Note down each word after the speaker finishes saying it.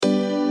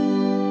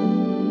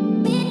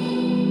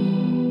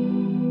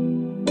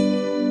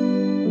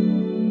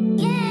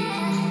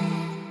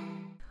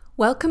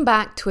Welcome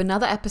back to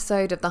another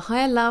episode of the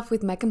Higher Love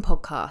with Megan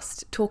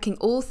podcast, talking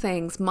all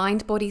things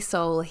mind, body,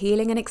 soul,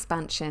 healing and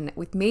expansion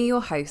with me,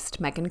 your host,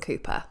 Megan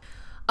Cooper.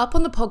 Up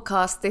on the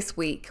podcast this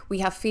week,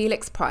 we have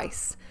Felix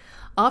Price.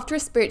 After a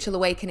spiritual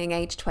awakening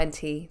age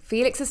 20,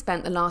 Felix has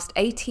spent the last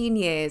 18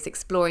 years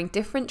exploring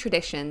different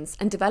traditions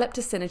and developed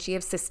a synergy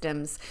of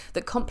systems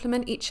that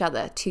complement each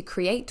other to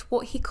create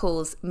what he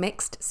calls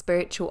mixed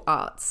spiritual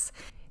arts.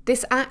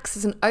 This acts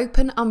as an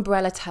open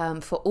umbrella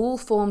term for all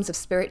forms of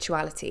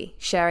spirituality,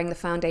 sharing the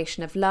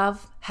foundation of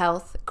love,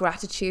 health,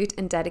 gratitude,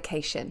 and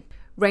dedication,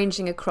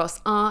 ranging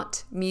across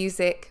art,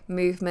 music,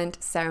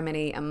 movement,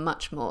 ceremony, and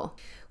much more.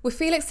 With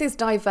Felix's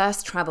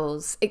diverse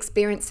travels,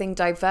 experiencing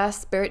diverse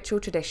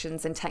spiritual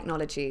traditions and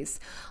technologies,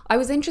 I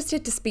was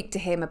interested to speak to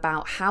him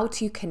about how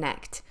to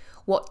connect,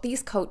 what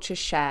these cultures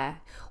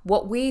share,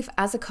 what we've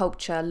as a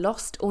culture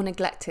lost or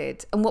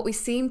neglected, and what we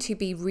seem to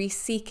be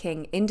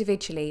re-seeking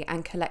individually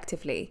and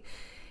collectively.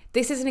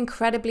 This is an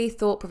incredibly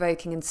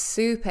thought-provoking and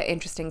super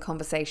interesting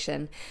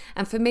conversation,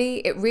 and for me,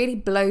 it really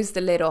blows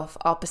the lid off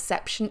our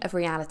perception of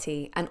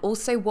reality and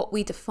also what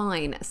we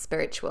define as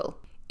spiritual.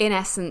 In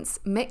essence,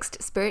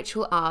 mixed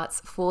spiritual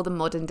arts for the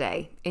modern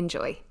day.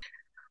 Enjoy.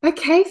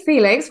 Okay,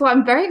 Felix, well,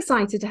 I'm very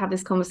excited to have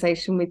this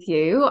conversation with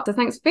you, so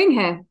thanks for being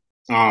here.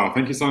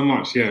 Thank you so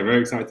much. Yeah,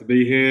 very excited to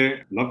be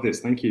here. Love this.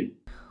 Thank you.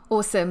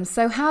 Awesome.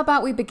 So how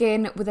about we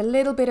begin with a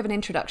little bit of an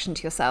introduction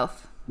to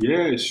yourself?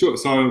 Yeah, sure.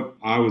 So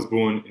I was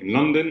born in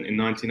London in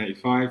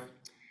 1985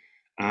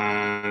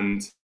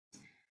 and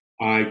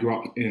I grew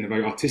up in a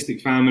very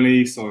artistic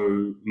family.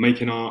 So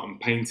making art and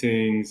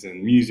paintings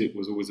and music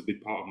was always a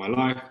big part of my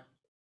life.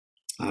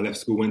 I left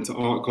school, went to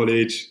art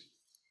college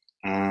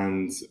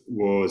and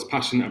was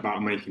passionate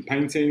about making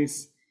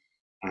paintings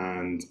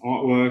and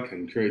artwork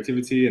and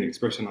creativity and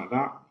expression like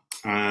that.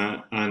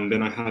 And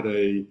then I had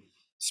a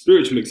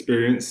spiritual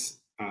experience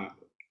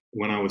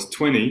when I was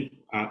 20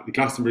 at the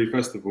Glastonbury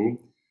Festival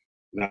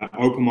that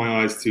opened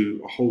my eyes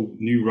to a whole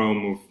new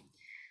realm of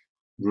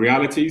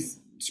realities,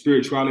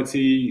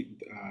 spirituality,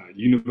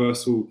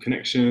 universal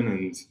connection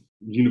and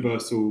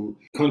universal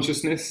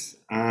consciousness.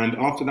 And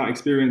after that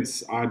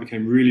experience, I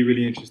became really,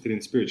 really interested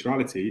in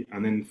spirituality.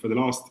 And then for the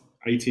last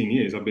 18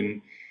 years, I've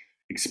been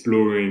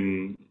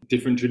exploring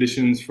different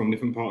traditions from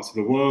different parts of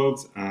the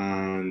world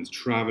and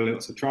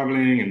lots of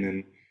traveling and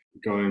then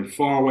going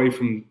far away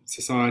from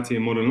society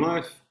and modern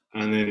life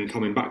and then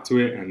coming back to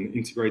it and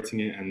integrating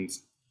it and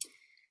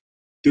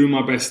doing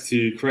my best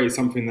to create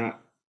something that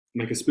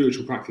make a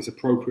spiritual practice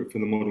appropriate for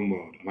the modern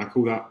world. And I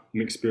call that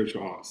mixed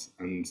spiritual arts.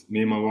 And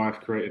me and my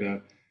wife created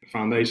a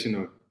foundation,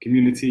 a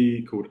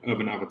community called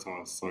Urban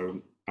Avatars.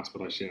 So that's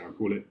what I share. I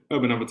call it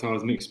Urban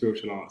Avatars Mixed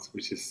Spiritual Arts,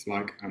 which is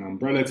like an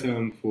umbrella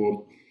term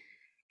for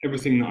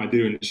everything that I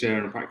do and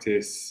share and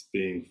practice,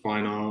 being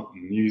fine art,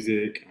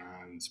 music,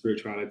 and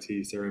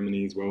spirituality,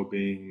 ceremonies,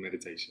 well-being,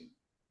 meditation.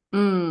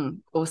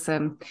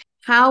 Awesome.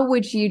 How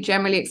would you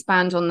generally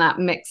expand on that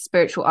mixed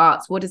spiritual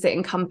arts? What does it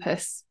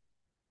encompass?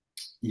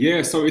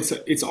 Yeah, so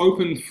it's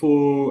open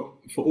for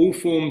all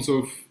forms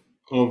of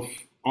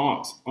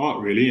art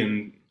really,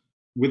 and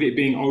with it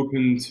being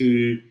open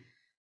to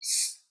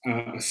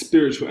a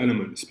spiritual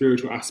element, a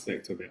spiritual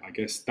aspect of it, I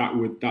guess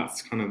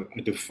that's kind of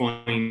a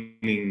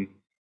defining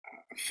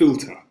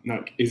filter.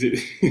 Like, is it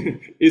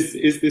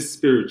is this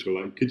spiritual?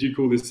 Like, could you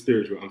call this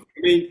spiritual? And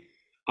for me,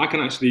 I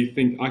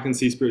can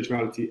see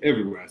spirituality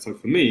everywhere. So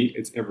for me,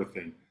 it's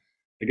everything.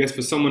 I guess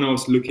for someone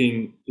else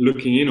looking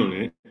in on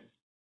it,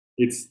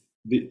 it's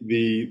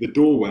the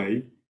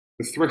doorway,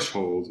 the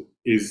threshold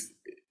is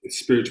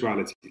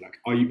spirituality. Like,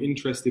 are you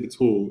interested at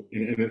all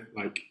in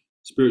like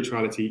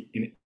spirituality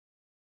in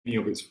any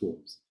of its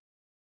forms?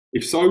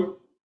 If so,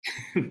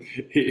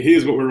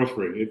 here's what we're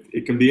offering.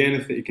 It can be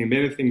anything. It can be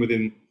anything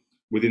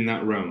within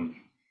that realm.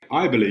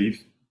 I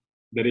believe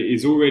that it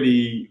is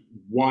already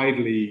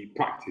widely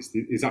practiced.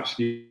 It is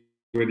actually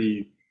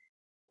already,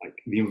 like,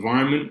 the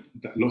environment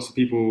that lots of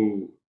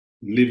people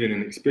live in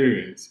and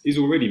experience is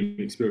already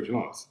mixed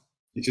spiritual arts.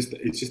 It's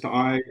just that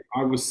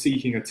I was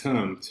seeking a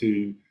term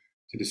to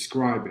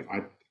describe it.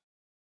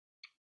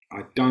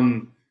 I'd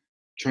done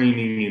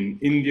training in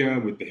India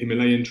with the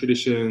Himalayan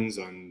traditions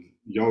and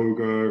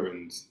yoga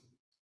and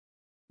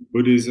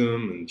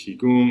Buddhism and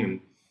Qigong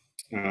and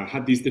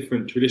had these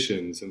different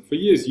traditions, and for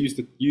years used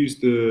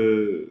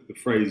the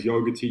phrase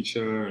yoga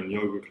teacher and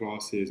yoga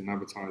classes and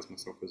advertised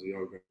myself as a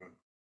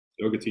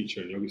yoga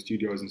teacher and yoga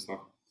studios and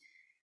stuff.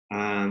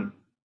 And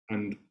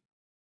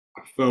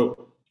I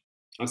felt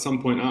at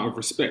some point, out of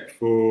respect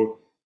for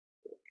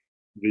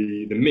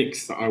the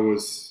mix that I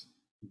was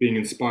being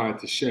inspired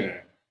to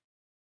share,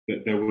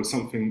 that there was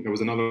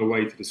another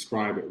way to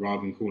describe it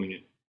rather than calling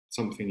it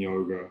something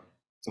yoga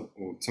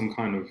or some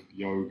kind of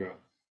yoga.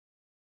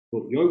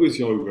 Well, yoga's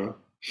yoga.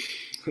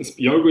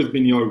 Yoga has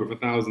been yoga for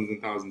thousands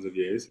and thousands of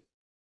years.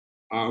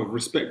 Out of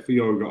respect for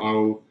yoga,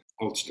 I'll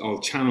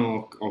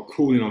channel, I'll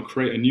call in, I'll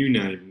create a new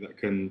name that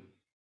can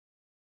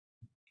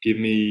give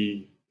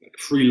me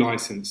free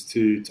license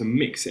to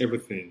mix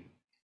everything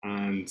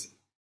and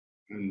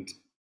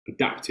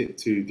adapt it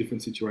to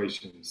different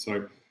situations.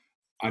 So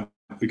I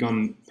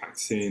begun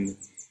practicing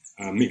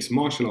mixed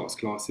martial arts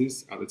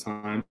classes at the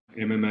time,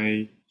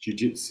 MMA,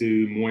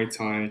 jiu-jitsu, Muay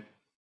Thai,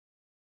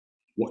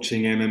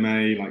 watching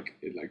MMA, like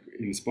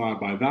inspired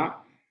by that.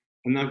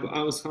 And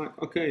I was like,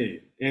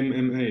 okay,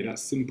 MMA,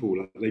 that's simple.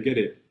 Like, they get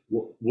it.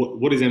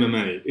 What is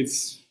MMA?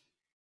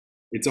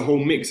 It's a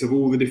whole mix of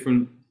all the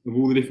different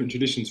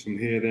traditions from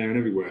here, there, and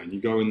everywhere. And you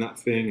go in that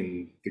thing,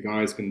 and the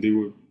guys can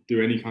do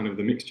any kind of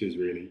the mixtures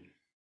really.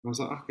 And I was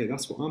like, okay,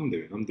 that's what I'm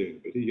doing. I'm doing a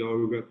bit of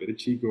yoga, a bit of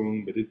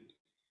qigong, a bit of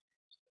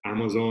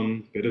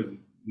Amazon, a bit of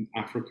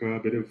Africa, a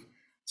bit of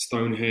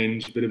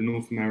Stonehenge, a bit of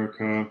North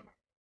America.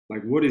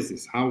 Like, what is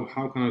this? How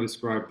can I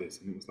describe this?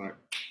 And it was like,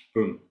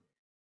 boom,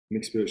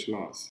 mixed spiritual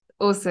arts.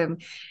 Awesome.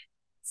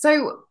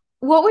 So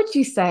what would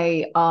you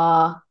say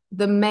are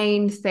the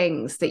main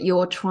things that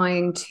you're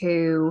trying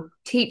to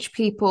teach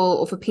people,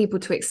 or for people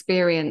to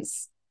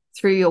experience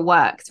through your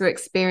work, through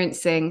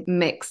experiencing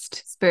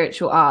mixed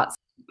spiritual arts?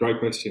 Great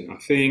question. I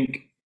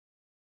think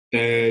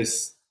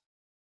there's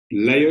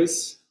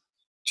layers,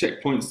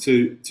 checkpoints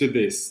to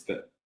this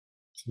that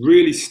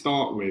really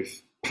start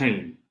with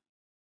pain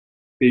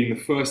being the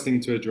first thing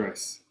to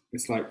address.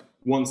 It's like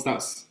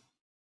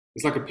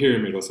it's like a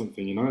pyramid or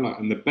something, you know, like,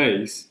 and the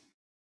base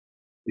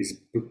is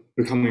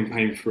becoming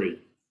pain-free.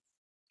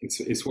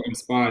 It's what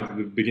inspired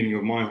the beginning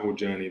of my whole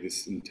journey,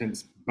 this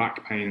intense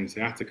back pain and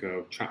sciatica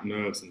of trapped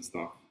nerves and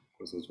stuff,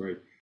 because I was very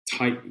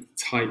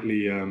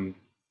tightly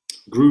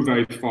grew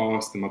very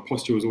fast, and my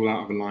posture was all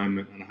out of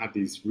alignment, and I had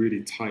these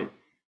really tight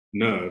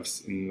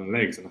nerves in my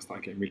legs, and I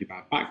started getting really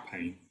bad back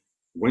pain.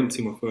 Went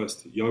to my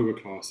first yoga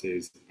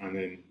classes and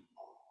then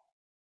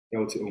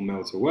felt it all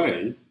melt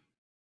away.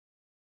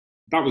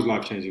 That was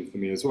life-changing for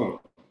me as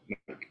well,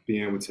 like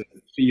being able to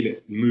feel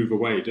it move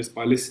away just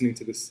by listening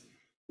to this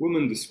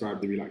woman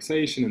describe the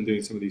relaxation and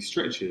doing some of these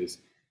stretches.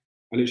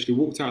 I literally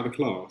walked out of the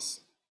class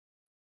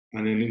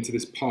and then into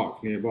this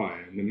park nearby,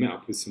 and then met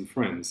up with some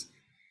friends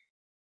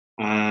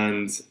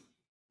and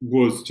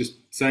was just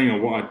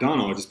saying what I'd done.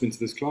 I'd just been to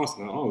this class,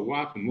 and oh, what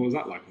happened? What was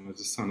that like? And I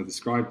just kind of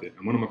described it.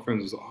 And one of my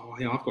friends was like, oh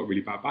yeah, I've got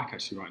really bad back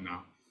actually right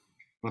now.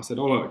 And I said,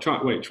 oh,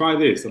 try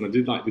this. And I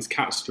did like this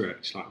cat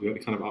stretch, like the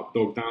kind of up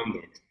dog, down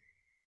dog.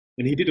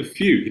 And he did a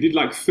few. He did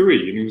like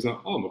 3, and he was like,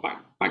 oh, my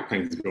back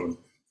pain's gone.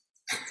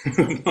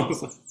 And I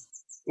was like,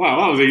 wow,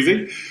 that was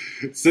easy.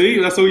 See,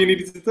 that's all you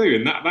needed to do.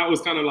 And that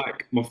was kind of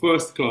like my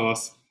first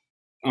class,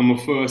 and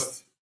my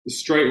first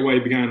straight away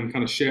began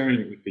kind of sharing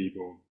it with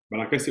people. But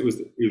I guess it was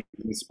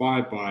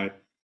inspired by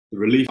the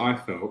relief I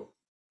felt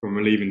from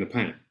relieving the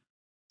pain.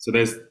 So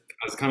there's,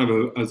 as kind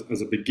of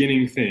as a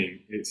beginning thing,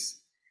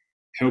 it's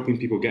helping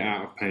people get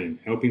out of pain,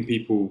 helping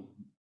people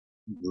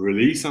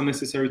release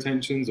unnecessary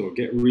tensions or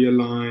get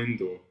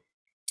realigned, or,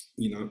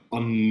 you know,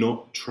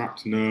 unknot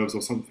trapped nerves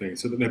or something,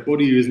 so that their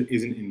body isn't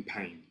in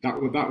pain. That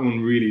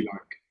one really,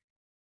 like,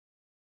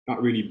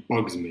 that really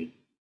bugs me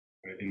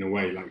in a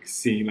way, like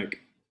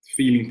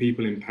feeling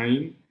people in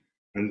pain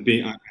and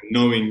being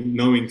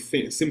knowing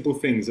simple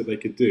things that they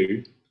could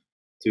do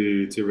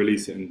to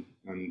release it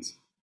and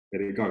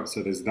let it go.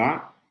 So there's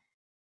that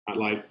at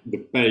like the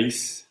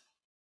base,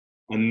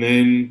 and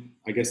then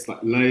I guess like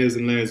layers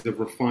and layers of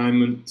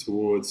refinement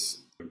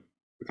towards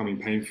becoming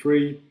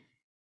pain-free,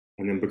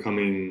 and then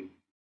becoming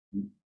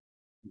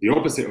the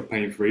opposite of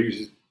pain-free, which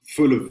is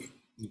full of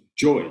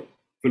joy,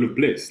 full of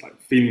bliss, like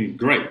feeling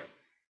great,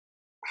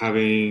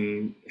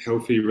 having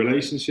healthy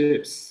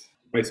relationships.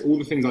 Based all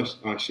the things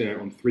I share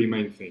on 3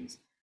 main things: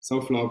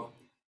 self-love,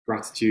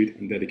 gratitude,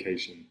 and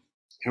dedication.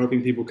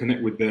 Helping people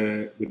connect with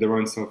their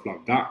own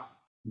self-love. That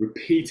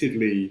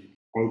repeatedly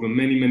over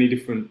many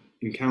different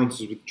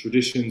encounters with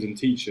traditions and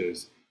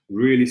teachers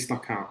really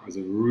stuck out as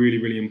a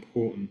really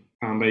important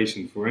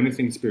foundation for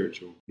anything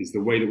spiritual, is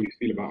the way that we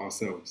feel about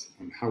ourselves,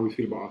 and how we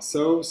feel about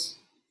ourselves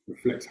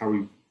reflects how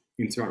we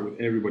interact with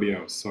everybody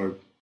else. So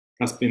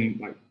that's been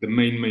like the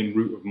main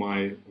root of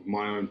my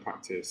own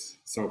practice,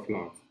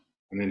 self-love,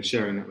 and then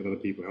sharing that with other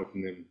people,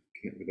 helping them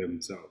connect with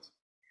themselves.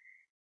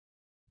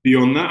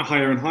 Beyond that,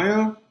 higher and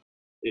higher,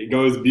 it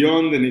goes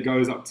beyond, and it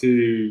goes up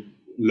to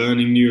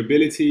learning new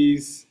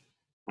abilities,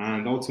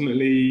 and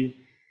ultimately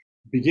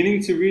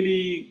beginning to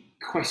really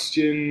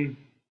question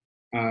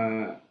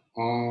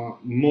our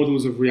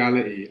models of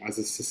reality as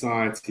a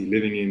society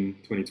living in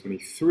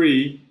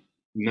 2023.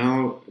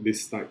 Now,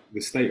 this, like, the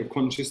state of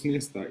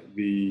consciousness, like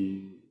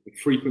the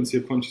frequency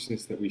of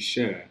consciousness that we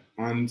share,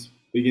 and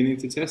beginning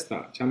to test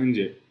that, challenge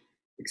it,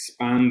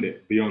 expand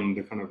it beyond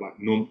the kind of like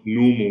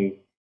normal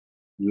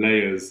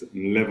layers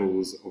and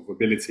levels of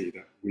ability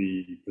that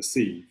we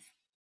perceive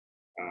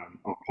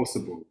are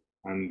possible,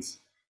 and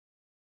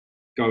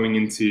going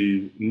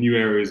into new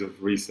areas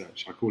of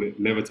research. I call it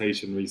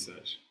levitation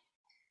research.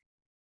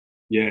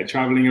 Yeah,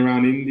 traveling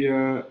around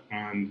India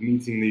and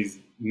meeting these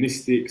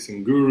mystics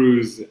and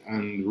gurus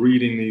and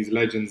reading these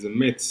legends and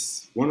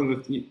myths. One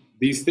of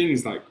these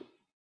things like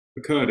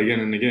occurred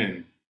again and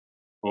again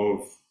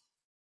of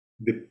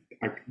the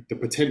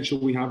potential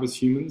we have as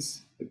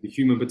humans. The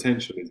human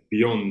potential is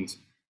beyond,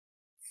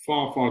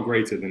 far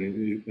greater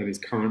than is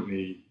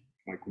currently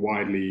like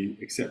widely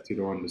accepted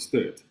or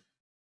understood.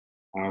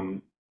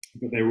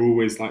 but they were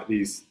always like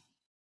these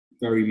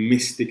very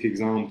mystic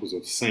examples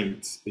of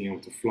saints being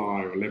able to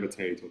fly or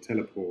levitate or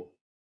teleport,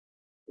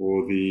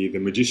 or the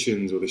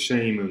magicians or the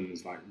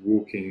shamans, like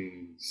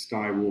walking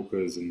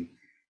skywalkers, and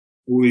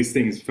all these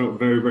things felt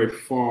very, very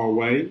far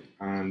away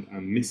and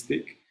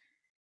mystic.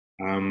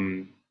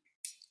 And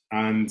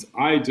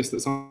I just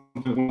at some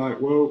point was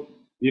like, well,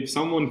 if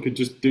someone could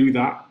just do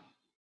that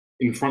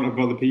in front of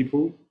other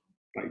people,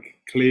 like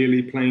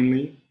clearly,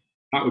 plainly,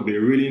 that would be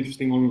a really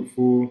interesting moment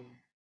for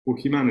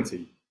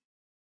humanity.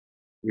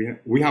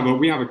 We have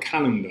a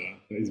calendar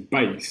that is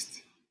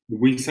based.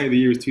 We say the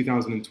year is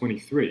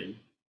 2023.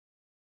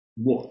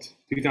 What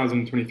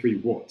 2023?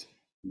 What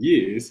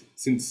years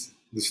since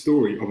the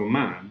story of a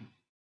man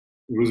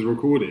was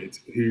recorded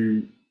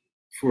who,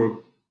 for a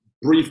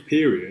brief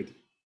period,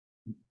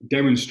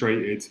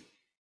 demonstrated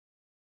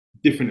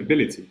different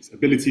abilities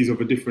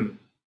of a different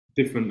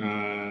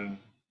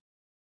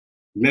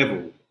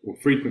level or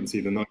frequency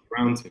than those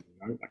around him.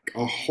 You know? Like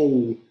our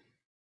whole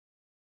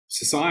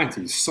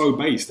society is so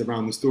based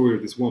around the story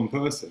of this one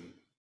person.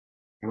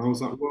 And I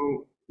was like,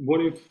 well,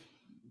 what if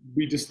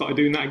we just started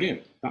doing that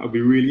again? That would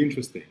be really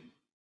interesting.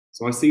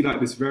 So I see like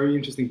this very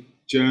interesting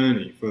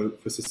journey for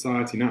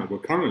society now, where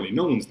currently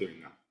no one's doing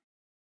that.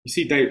 You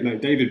see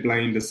David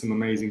Blaine does some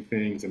amazing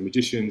things, and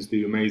magicians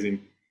do amazing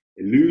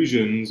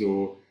illusions,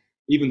 or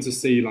even to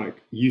see like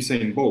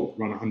Usain Bolt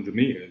run 100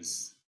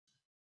 meters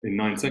in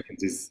 9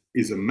 seconds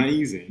is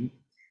amazing,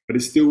 but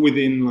it's still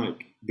within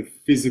like the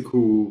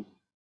physical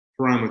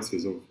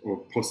parameters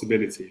of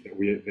possibility that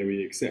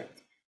we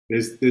accept.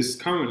 There's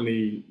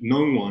currently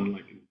no one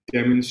like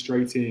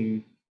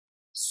demonstrating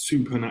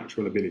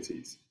supernatural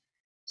abilities.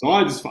 So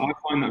I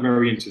find that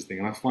very interesting,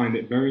 and I find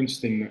it very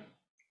interesting that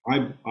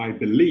I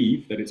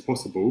believe that it's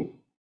possible,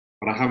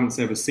 but I haven't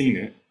ever seen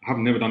it. I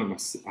haven't done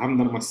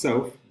it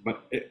myself,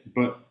 but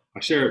I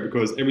share it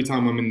because every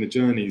time I'm in the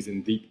journeys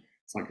in deep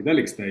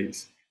psychedelic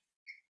states,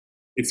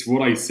 it's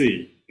what I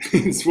see.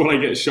 It's what I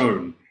get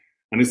shown,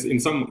 and it's in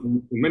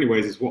many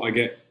ways it's what I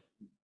get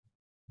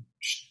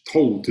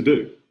told to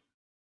do.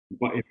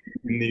 But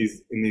in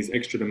these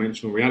extra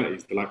dimensional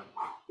realities, they're like,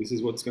 this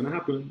is what's going to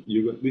happen.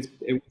 Everyone's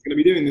going to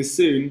be doing this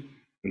soon,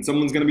 and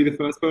someone's going to be the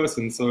first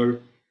person. So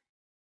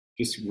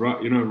just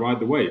ride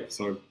the wave.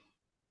 So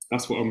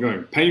that's what I'm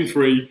going. Pain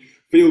free,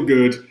 feel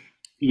good,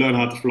 learn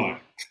how to fly.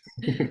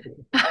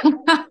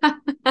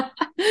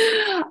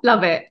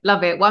 Love it.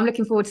 Well, I'm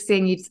looking forward to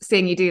seeing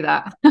you do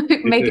that.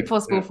 Make it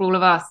possible for all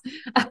of us.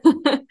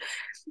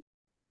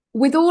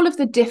 With all of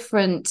the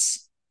different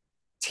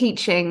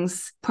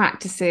teachings,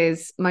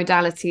 practices,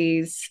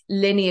 modalities,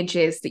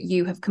 lineages that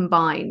you have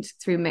combined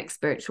through mixed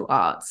spiritual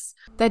arts.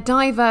 They're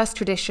diverse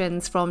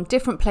traditions from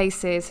different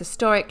places,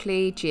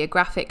 historically,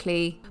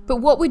 geographically. But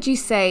what would you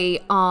say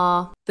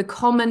are the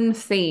common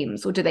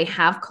themes, or do they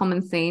have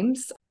common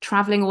themes?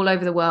 Traveling all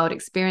over the world,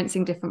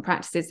 experiencing different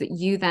practices that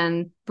you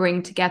then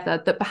bring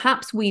together that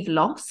perhaps we've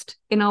lost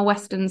in our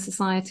Western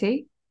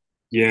society?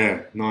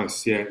 Yeah,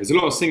 nice. Yeah, there's a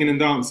lot of singing and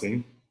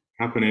dancing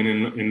happening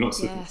in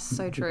lots of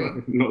so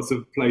true. lots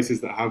of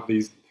places that have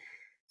these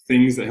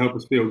things that help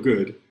us feel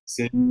good.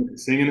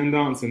 Singing and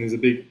dancing is a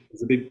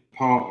big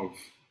part of,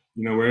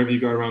 wherever you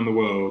go around the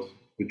world,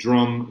 the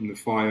drum and the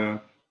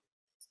fire,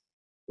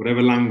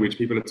 whatever language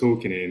people are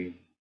talking in,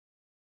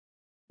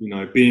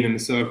 being in a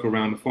circle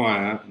around the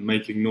fire and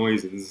making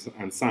noises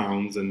and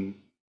sounds, and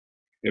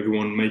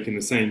everyone making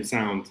the same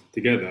sound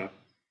together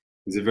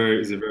is a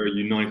very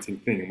uniting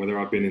thing. And whether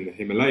I've been in the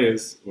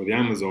Himalayas or the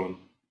Amazon,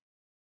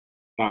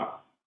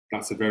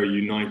 that's a very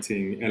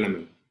uniting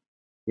element.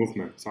 North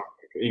America, South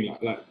America, England,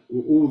 like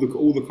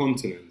all the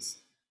continents.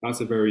 That's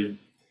a very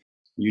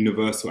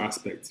universal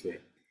aspect to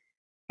it.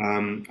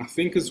 I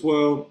think as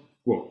well.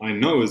 Well, I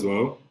know as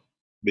well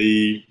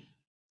the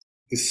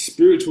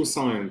spiritual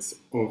science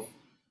of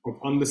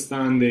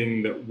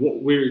understanding that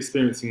what we're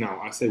experiencing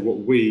now. I say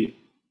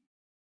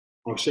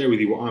I'll share with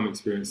you what I'm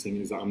experiencing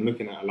is that I'm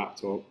looking at a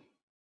laptop,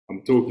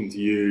 I'm talking to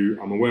you,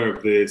 I'm aware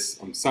of this,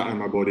 I'm sat in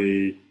my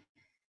body,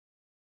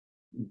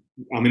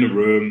 I'm in a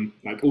room,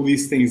 like all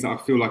these things that I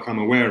feel like I'm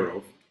aware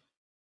of.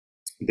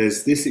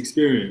 There's this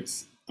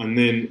experience, and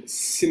then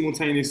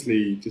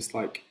simultaneously, just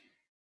like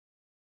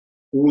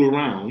all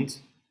around,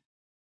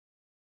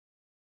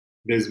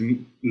 there's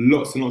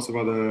lots and lots of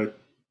other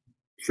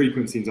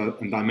frequencies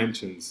and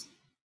dimensions,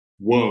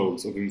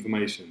 worlds of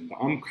information that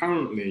I'm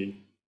currently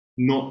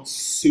not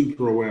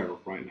super aware of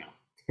right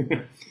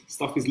now.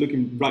 Stuff is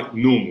looking like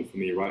normal for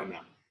me right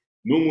now.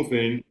 Normal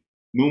thing,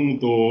 normal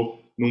door,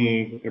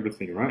 normal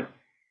everything, right?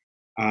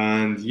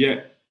 And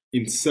yet,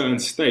 in certain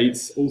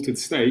states, altered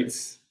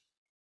states,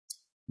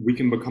 we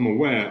can become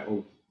aware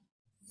of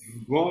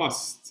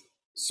vast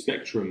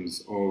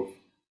spectrums of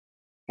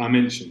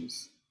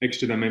dimensions,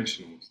 extra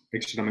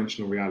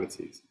dimensional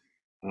realities.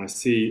 And I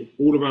see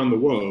all around the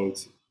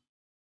world,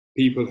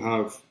 people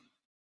have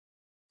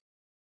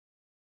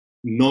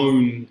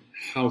known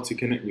how to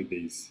connect with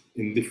these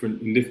in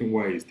different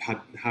ways,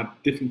 had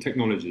different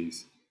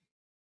technologies,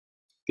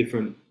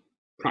 different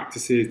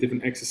practices,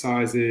 different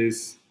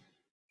exercises,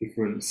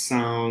 different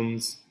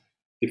sounds,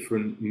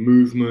 different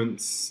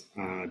movements,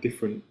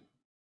 different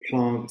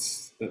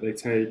plants that they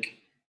take,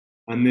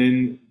 and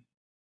then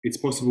it's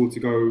possible to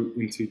go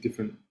into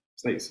different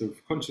states of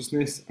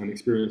consciousness and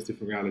experience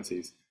different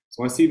realities.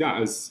 So I see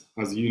that as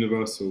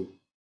universal,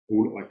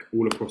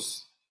 all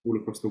across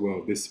the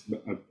world. This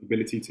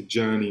ability to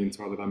journey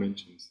into other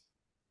dimensions.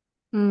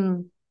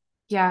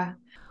 Yeah.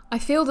 I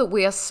feel that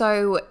we are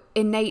so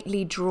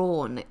innately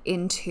drawn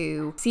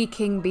into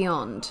seeking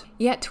beyond,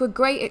 yet to a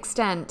great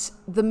extent,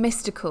 the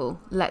mystical,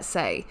 let's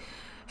say,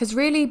 has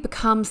really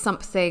become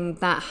something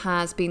that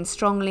has been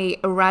strongly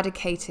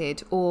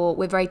eradicated or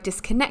we're very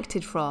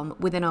disconnected from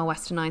within our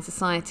westernized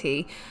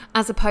society,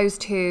 as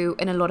opposed to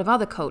in a lot of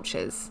other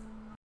cultures.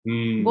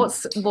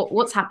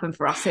 What's happened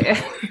for us here?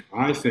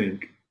 I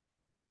think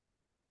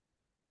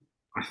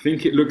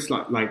it looks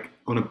like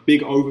on a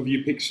big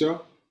overview picture.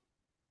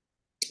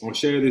 I'll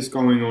share this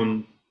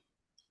going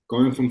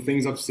from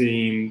things I've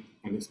seen,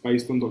 and it's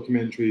based on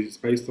documentaries, it's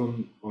based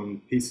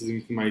on pieces of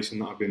information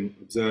that I've been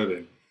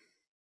observing.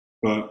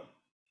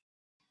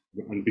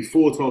 And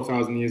before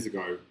 12,000 years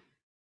ago,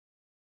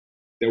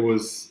 there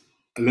was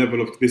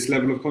this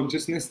level of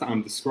consciousness that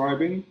I'm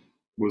describing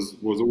was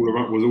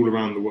all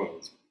around the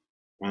world,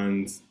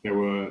 and there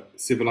were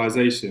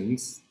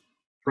civilizations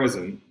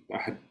present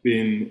that had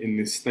been in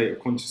this state of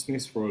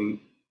consciousness for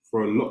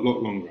a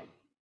lot longer,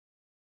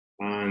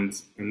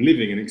 and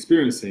living and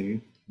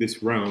experiencing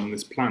this realm,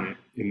 this planet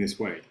in this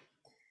way.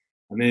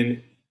 And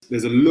then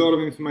there's a lot of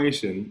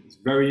information, it's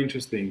very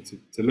interesting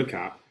to look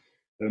at,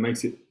 that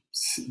makes it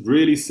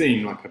really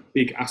seem like a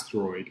big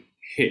asteroid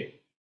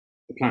hit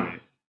the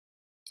planet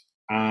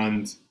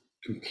and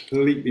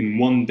in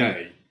one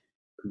day,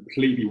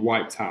 completely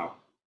wiped out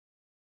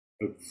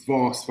a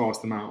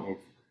vast amount of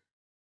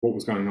what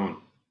was going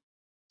on.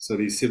 So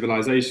these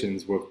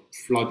civilizations were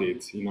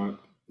flooded,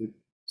 it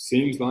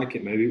seems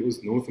like maybe it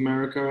was North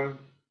America,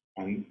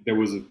 and there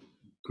was a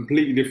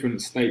completely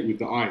different state with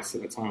the ice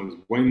at the time. There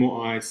was way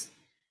more ice.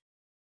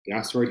 The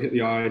asteroid hit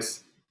the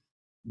ice,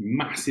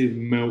 massive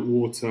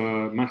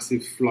meltwater,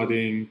 massive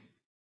flooding,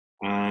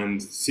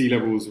 and sea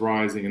levels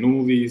rising, and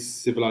all these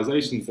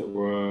civilizations that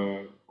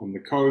were on the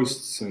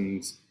coasts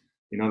and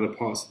in other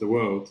parts of the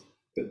world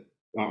that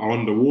are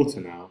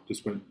underwater now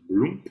just went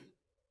bloop.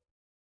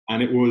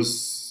 And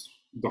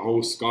the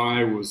whole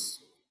sky was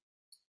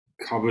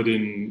covered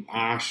in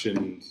ash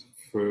and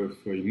for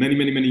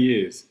many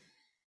years.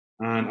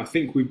 And I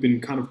think we've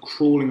been kind of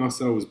crawling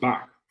ourselves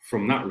back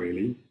from that,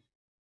 really.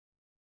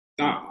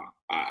 That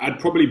I'd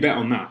probably bet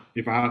on that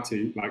if I had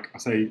to. Like I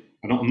say,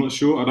 I'm not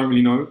sure. I don't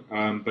really know.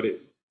 But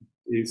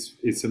there's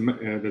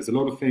a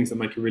lot of things that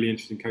make a really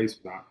interesting case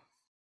for that.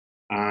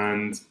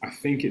 And I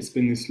think it's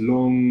been this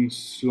long,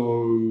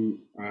 slow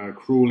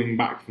crawling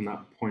back from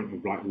that point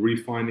of like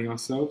refinding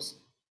ourselves.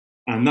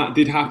 And that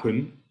did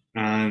happen.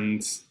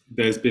 And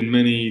there's been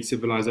many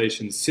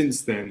civilizations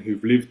since then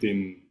who've lived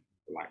in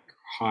like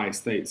high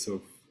states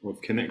of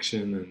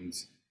connection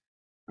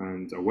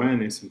and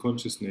awareness and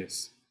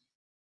consciousness.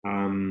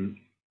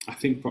 I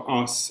think for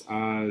us,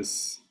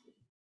 as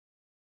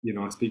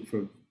I speak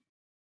for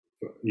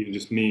even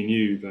just me and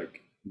you,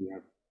 like we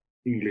have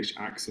English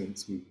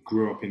accents, we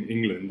grew up in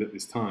England at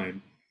this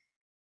time.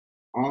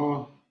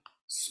 Our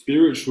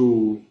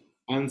spiritual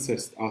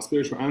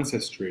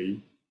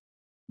ancestry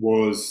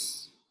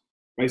was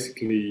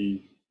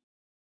basically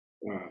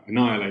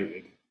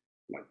annihilated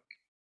like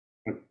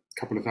a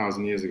couple of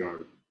thousand years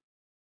ago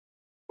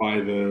by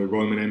the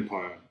Roman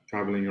Empire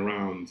traveling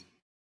around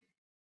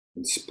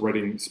and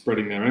spreading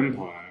their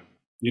empire.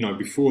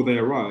 Before they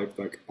arrived,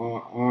 like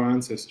our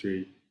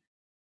ancestry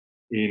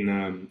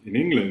in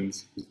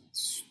England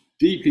was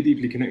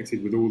deeply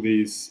connected with all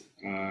these,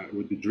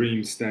 with the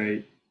dream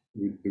state,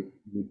 with the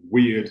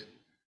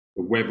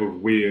web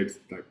of weird,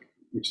 like,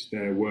 which is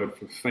their word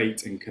for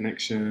fate and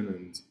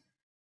connection,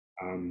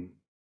 and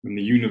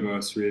the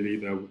universe, really,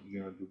 the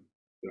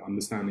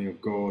understanding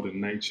of God and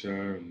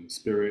nature and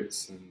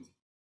spirits and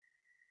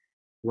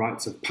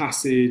rites of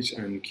passage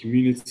and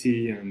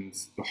community, and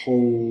the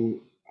whole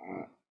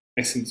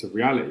essence of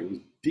reality was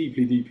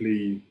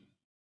deeply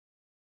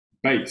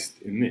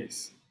based in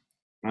this.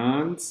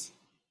 And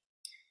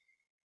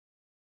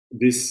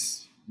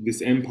this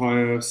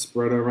empire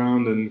spread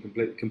around and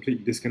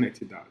completely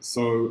disconnected that.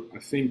 So I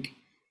think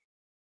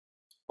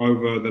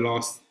over the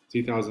last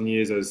 2,000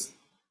 years, as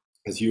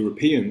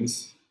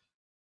Europeans,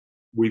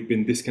 we've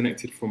been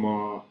disconnected from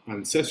our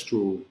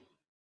ancestral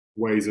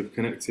ways of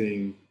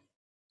connecting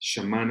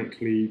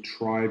shamanically,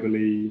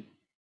 tribally,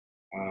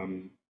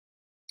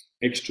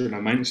 extra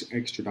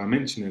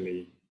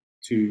dimensionally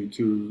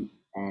to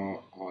our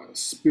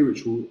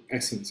spiritual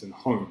essence and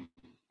home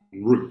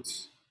and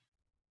roots.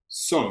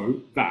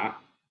 So that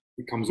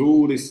becomes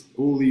all these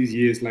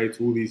years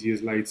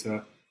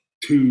later,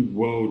 2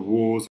 world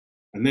wars,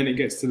 and then it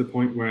gets to the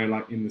point where,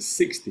 like in the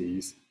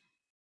 60s,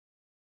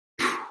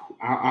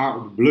 out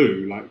of the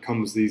blue, like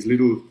comes these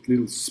little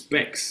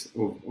specks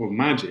of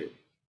magic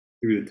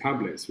through the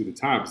tablets, through the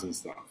tabs and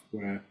stuff,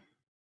 where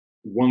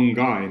one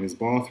guy in his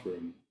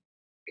bathroom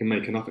can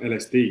make enough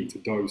LSD to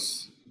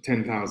dose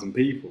 10,000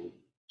 people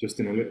just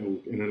in a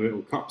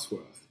little cup's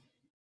worth.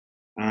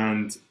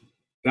 And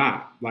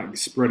that, like,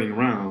 spreading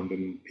around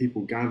and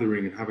people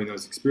gathering and having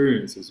those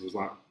experiences was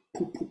like,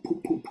 poop, poop,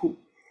 poop, poop, poop.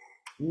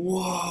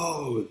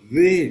 Whoa,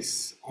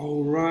 this,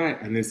 all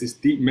right. And there's this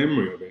deep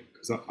memory of it,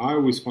 because I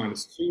always find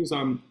as soon as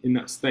I'm in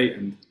that state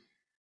and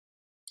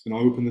I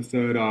open the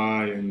third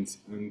eye and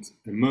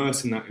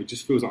immerse in that, it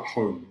just feels like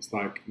home. It's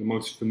like the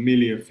most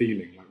familiar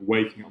feeling, like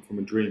waking up from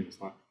a dream. It's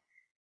like,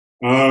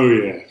 oh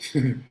yeah,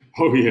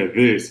 oh yeah,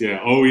 this, yeah,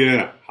 oh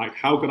yeah. Like,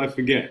 how could I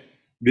forget?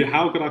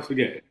 How could I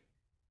forget it?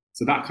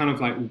 So that kind of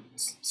like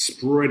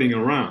spreading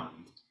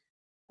around,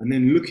 and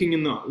then looking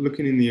in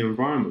the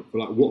environment for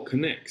like what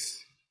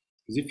connects.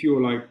 Because if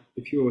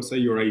you're say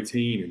you're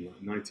 18 in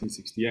like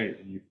 1968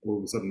 and you all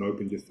of a sudden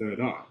opened your third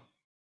eye,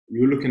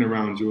 you're looking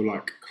around your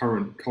like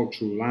current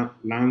cultural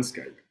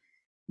landscape,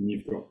 and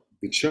you've got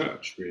the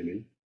church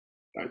really,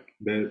 like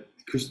the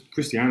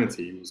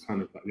Christianity was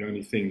kind of like the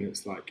only thing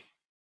that's like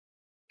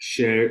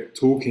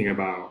talking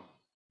about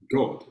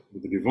God or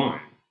the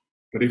divine.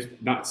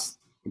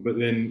 But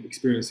then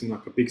experiencing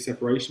like a big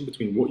separation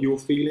between what you're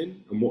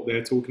feeling and what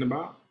they're talking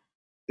about,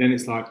 then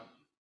it's like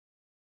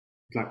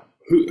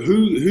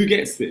who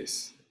gets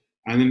this?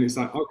 And then it's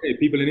like, okay,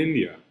 people in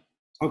India,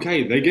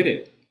 okay, they get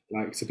it.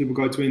 Like, so people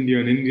go to India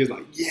and India's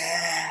like,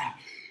 yeah,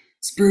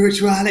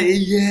 spirituality,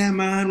 yeah,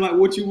 man. Like,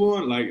 what do you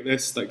want? Like, they're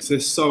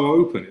so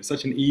open. It's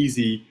such an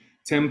easy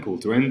temple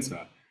to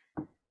enter.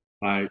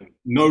 Like,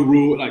 no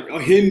rule. Like, oh,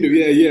 Hindu,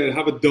 yeah,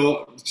 have a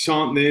dot,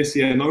 chant this,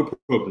 yeah, no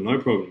problem.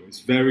 It's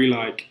very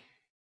like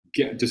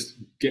get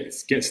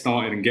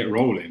started and get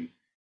rolling,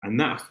 and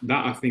that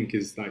I think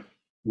is like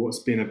what's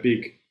been a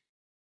big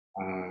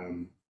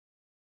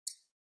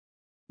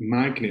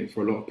magnet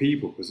for a lot of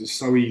people, because it's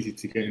so easy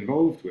to get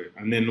involved with.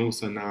 And then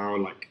also now,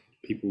 like,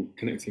 people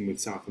connecting with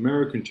South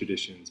American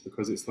traditions,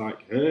 because it's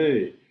like,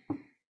 hey,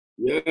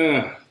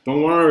 yeah,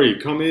 don't worry,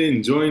 come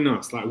in, join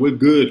us, like, we're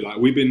good. Like,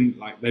 we've been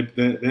like,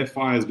 their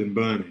fire's been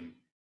burning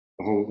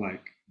the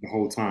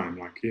whole time.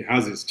 Like, it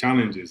has its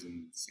challenges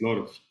and it's a lot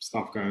of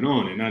stuff going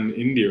on, and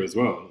India as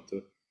well. It's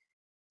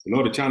a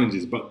lot of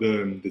challenges, but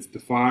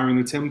the fire in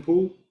the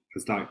temple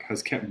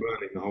has kept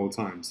burning the whole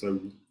time. So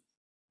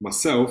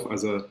myself,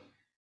 as a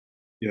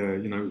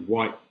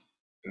white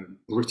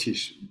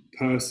British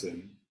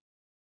person,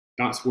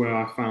 that's where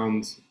I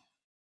found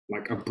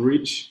like a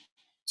bridge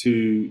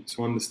to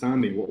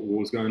understanding what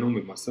was going on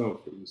with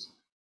myself. It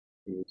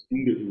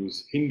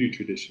was Hindu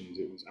traditions,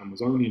 it was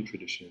Amazonian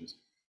traditions,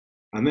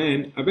 and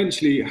then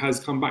eventually it has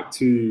come back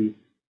to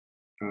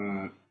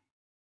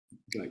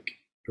like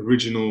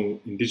original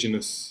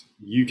indigenous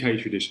UK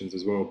traditions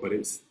as well. But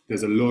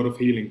there's a lot of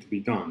healing to be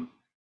done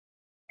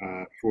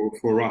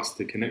for us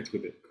to connect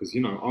with it, because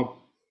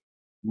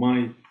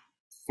my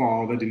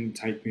father didn't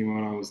take me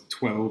when I was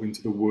 12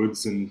 into the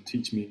woods and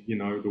teach me,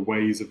 the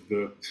ways of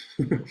the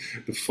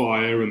the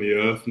fire and the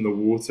earth and the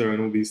water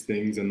and all these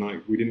things, and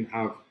like we didn't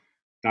have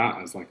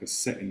that as like a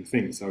setting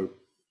thing. So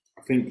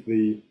I think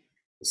the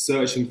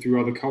searching through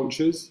other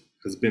cultures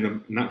has been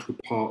a natural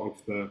part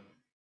of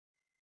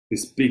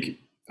this big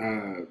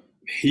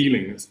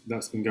healing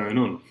that's been going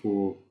on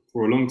for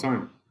a long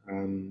time.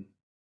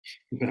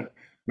 That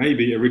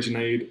maybe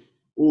originated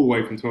all the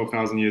way from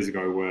 12,000 years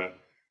ago, where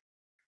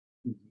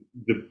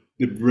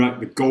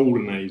the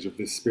golden age of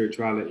this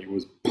spirituality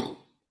was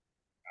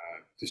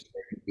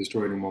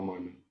destroyed in one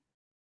moment.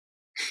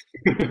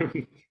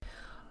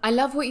 I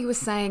love what you were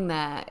saying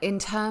there in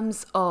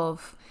terms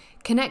of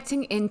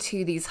connecting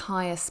into these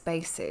higher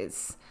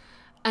spaces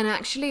and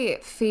actually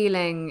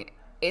feeling,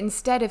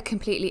 instead of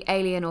completely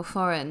alien or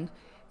foreign,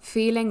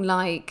 feeling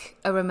like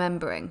a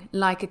remembering,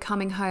 like a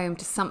coming home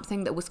to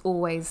something that was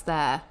always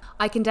there.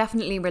 I can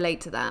definitely relate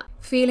to that.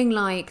 Feeling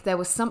like there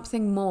was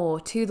something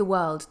more to the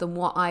world than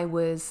what I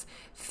was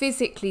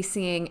physically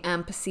seeing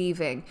and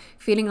perceiving.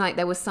 Feeling like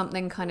there was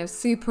something kind of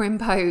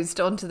superimposed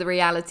onto the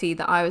reality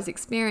that I was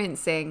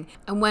experiencing.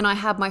 And when I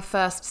had my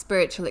first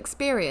spiritual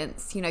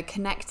experience,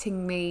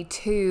 connecting me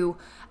to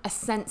a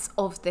sense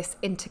of this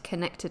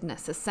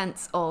interconnectedness, a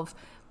sense of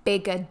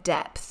bigger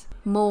depth,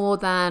 more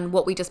than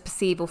what we just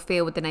perceive or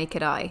feel with the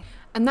naked eye.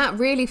 And that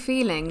really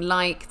feeling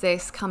like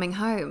this coming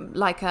home,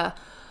 like a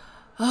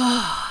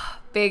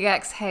big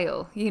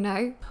exhale,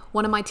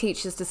 One of my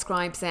teachers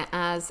describes it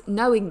as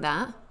knowing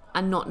that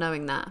and not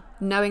knowing that,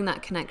 knowing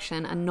that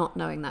connection and not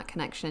knowing that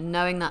connection,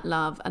 knowing that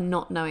love and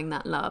not knowing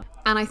that love.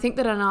 And I think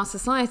that in our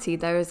society,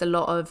 there is a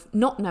lot of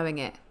not knowing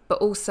it, but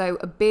also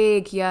a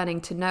big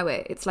yearning to know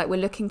it. It's like we're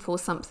looking for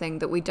something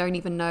that we don't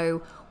even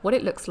know what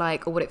it looks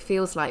like or what it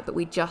feels like, but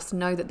we just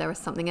know that there is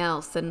something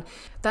else. And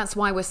that's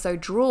why we're so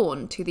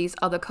drawn to these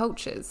other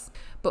cultures,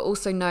 but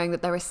also knowing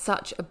that there is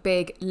such a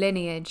big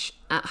lineage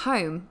at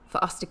home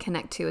for us to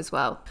connect to as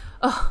well.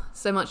 Oh,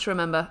 so much to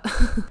remember.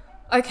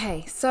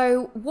 Okay,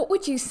 so what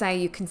would you say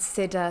you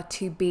consider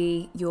to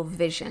be your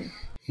vision?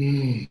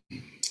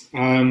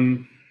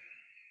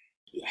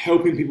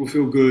 Helping people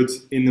feel good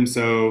in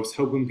themselves,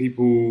 helping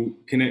people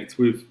connect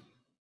with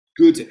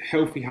good,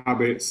 healthy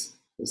habits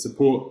that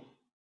support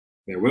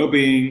their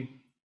well-being,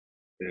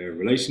 their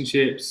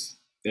relationships,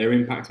 their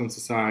impact on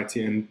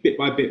society, and bit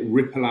by bit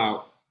ripple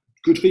out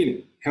good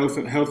feeling, health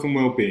and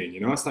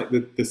well-being. That's like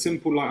the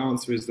simple light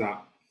answer is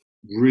that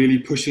really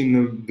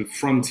pushing the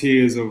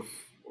frontiers of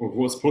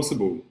what's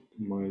possible.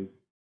 My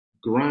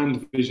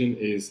grand vision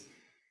is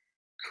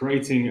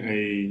creating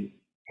a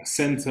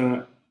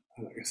center,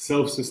 like a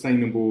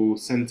self-sustainable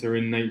center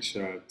in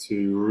nature,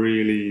 to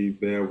really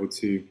be able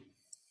to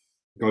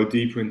go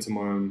deeper into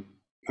my own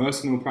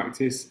personal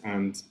practice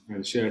and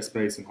share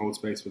space and hold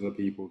space with other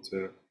people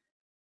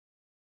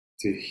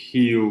to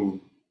heal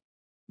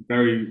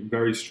very,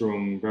 very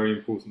strong, very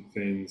important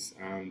things,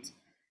 and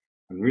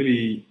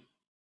really,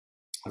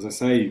 as I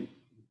say,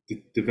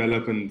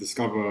 develop and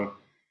discover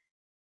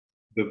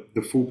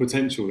the full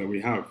potential that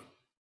we have.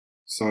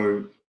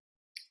 So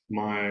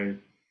my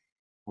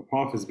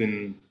path has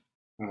been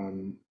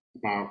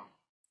about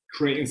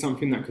creating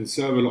something that can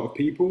serve a lot of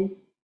people,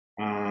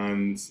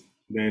 and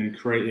then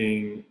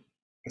creating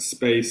a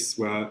space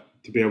where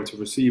to be able to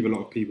receive a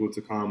lot of people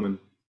to come and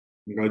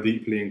go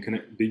deeply and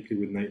connect deeply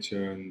with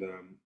nature and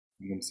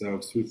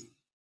themselves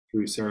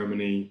through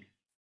ceremony,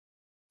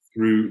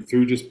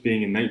 through just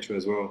being in nature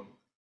as well,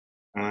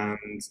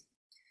 and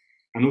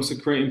also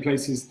creating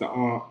places that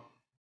are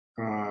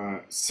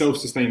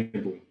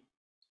self-sustainable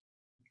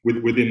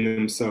within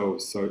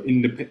themselves, so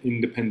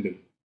independent,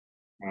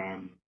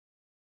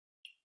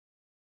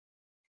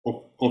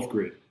 off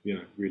grid.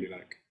 Really,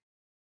 like,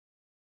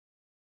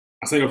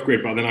 I say off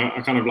grid, but then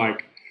I kind of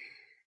like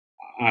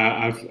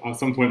I've at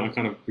some point I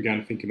kind of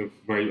began thinking of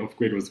very off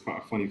grid was quite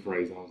a funny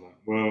phrase. And I was like,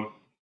 well,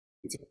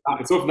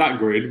 it's off that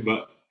grid,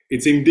 but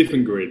it's in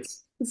different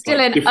grids. Still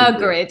like in a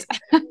grid.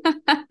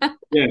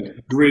 Yeah,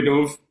 grid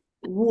of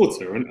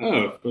water and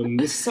earth and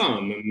the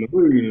sun and the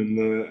moon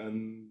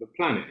and the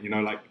planet.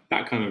 Like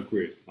that kind of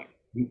grid, like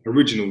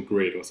original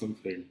grid or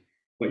something.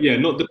 But yeah,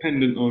 not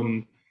dependent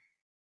on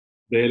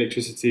the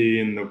electricity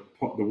and the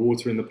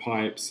water in the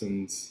pipes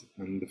and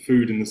the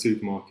food in the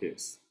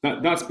supermarkets.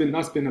 That's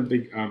been a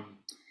big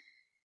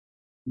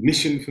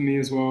mission for me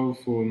as well.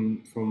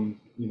 From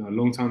a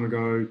long time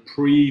ago,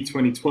 pre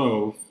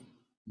 2012,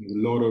 there's a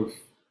lot of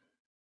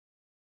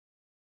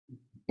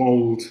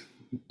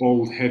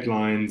bold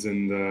headlines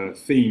and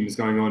themes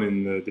going on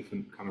in the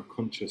different kind of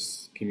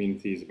conscious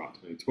communities about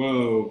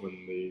 2012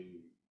 and the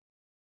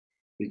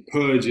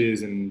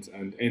purges and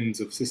ends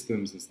of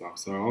systems and stuff.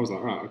 So I was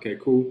like, right, okay,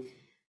 cool.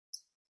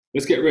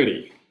 Let's get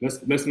ready.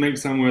 Let's make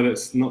somewhere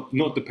that's not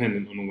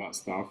dependent on all that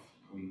stuff,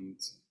 and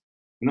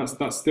that's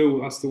still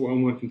what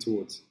I'm working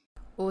towards.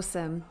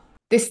 Awesome.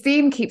 This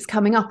theme keeps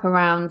coming up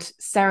around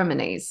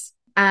ceremonies,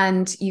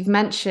 and you've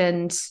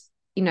mentioned,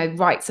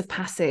 rites of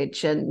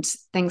passage and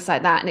things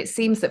like that. And it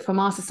seems that from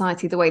our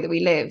society, the way that we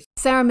live,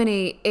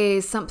 ceremony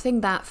is something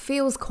that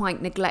feels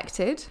quite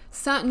neglected,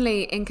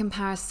 certainly in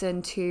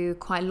comparison to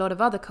quite a lot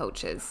of other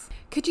cultures.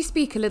 Could you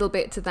speak a little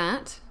bit to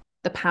that?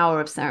 The power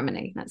of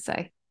ceremony, let's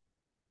say.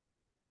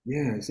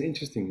 Yeah, it's an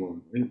interesting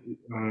one.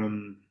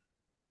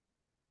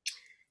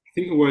 I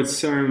think the word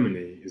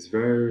ceremony is a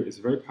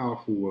very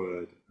powerful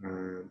word.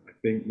 I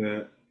think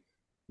that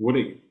what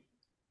it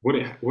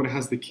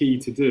has the key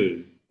to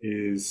do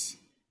is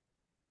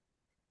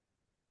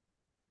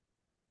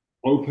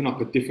open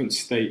up a different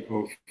state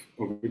of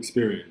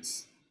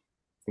experience.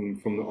 From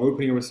the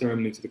opening of a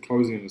ceremony to the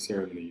closing of a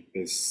ceremony,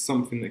 there's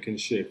something that can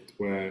shift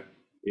where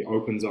it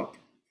opens up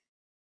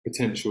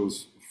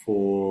potentials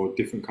for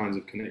different kinds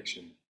of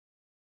connection.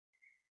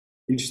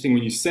 Interesting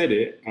when you said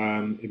it,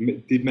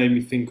 it did make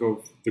me think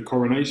of the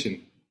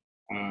coronation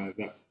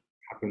that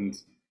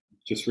happened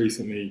just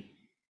recently,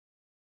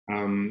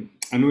 and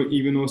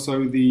even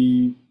also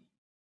the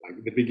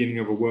beginning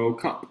of a World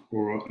Cup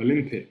or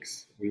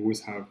Olympics. We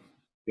always have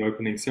the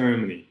opening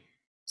ceremony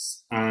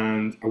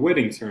and a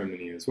wedding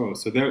ceremony as well.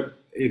 So there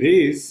it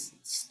is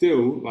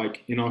still,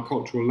 like, in our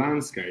cultural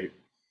landscape,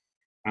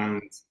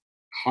 and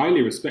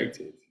highly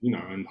respected,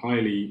 and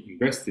highly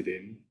invested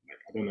in. Like,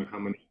 I don't know how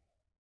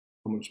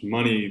much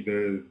money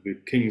the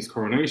king's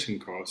coronation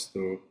cost,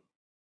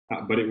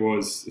 but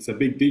it's a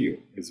big deal.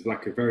 It's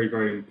like a very,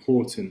 very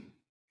important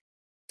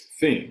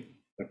thing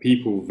that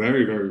people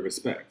very, very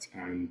respect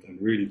and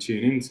really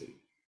tune into.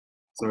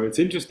 So it's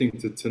interesting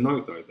to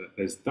note, though, that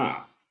there's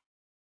that.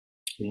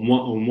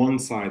 On one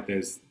side,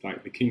 there's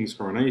like the king's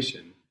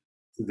coronation,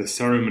 the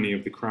ceremony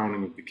of the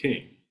crowning of the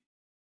king,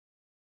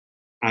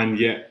 and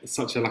yet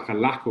such a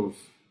lack of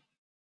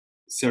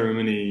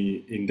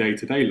ceremony in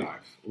day-to-day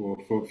life, or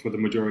for the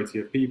majority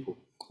of people.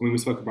 When we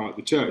spoke about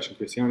the church and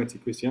Christianity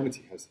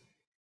has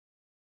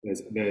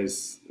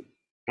there's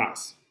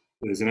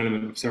an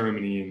element of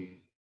ceremony in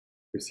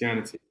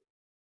Christianity,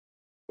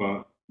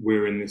 but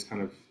we're in this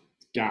kind of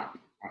gap,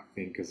 I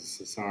think, as a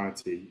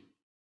society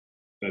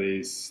that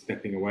is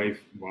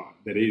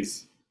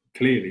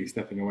clearly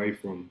stepping away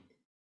from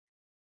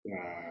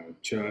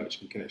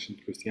church and connection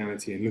to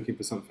Christianity and looking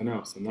for something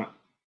else. And that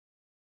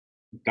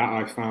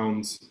I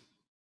found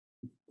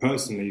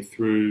personally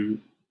through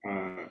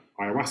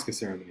ayahuasca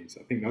ceremonies.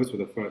 I think those were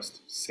the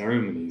first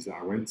ceremonies that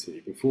I went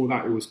to. Before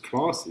that, it was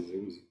classes,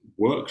 it was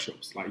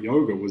workshops. Like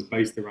yoga was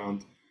based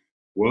around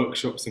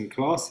workshops and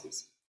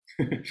classes.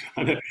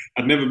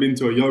 I'd never been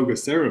to a yoga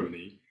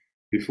ceremony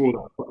before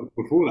that.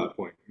 Before that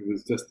point, it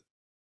was just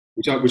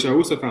which I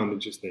also found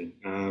interesting.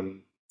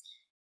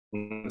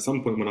 At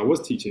some point when I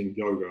was teaching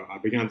yoga, I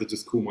began to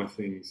just call my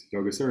things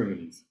yoga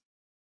ceremonies.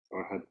 So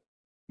I had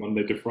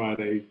Monday to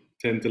Friday,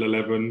 10 till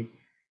 11.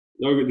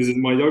 Yoga. This is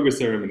my yoga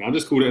ceremony. I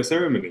just called it a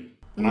ceremony,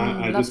 and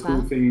I Love just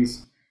call that.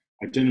 things.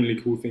 I generally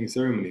call things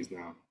ceremonies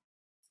now.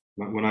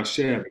 Like when I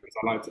share, because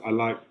I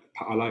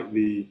like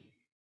the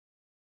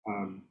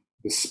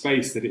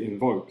space that it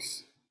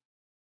invokes.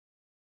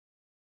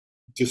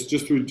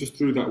 Just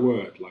through that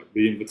word, like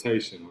the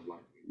invitation of like,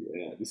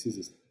 yeah,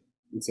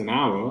 it's an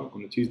hour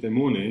on a Tuesday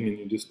morning, and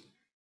you're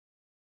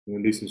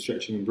gonna do some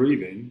stretching and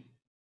breathing.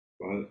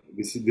 But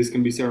this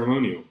can be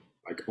ceremonial.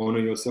 Like honor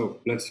yourself,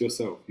 bless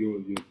yourself.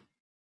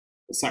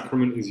 The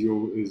sacrament is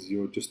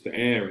your just the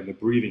air and the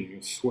breathing and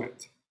your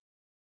sweat.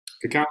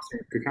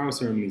 Cacao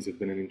ceremonies have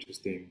been an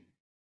interesting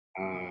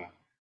uh,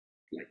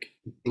 like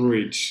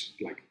bridge,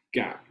 like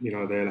gap. You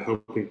know, they're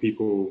helping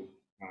people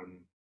um,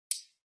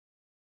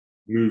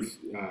 move,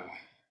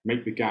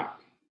 make the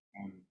gap.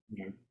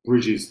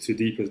 Bridges to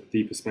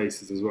deeper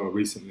spaces as well.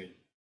 Recently,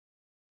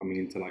 coming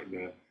into like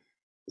the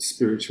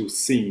spiritual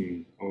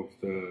scene of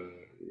the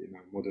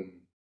modern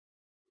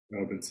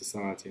urban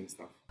society and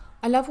stuff.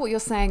 I love what you're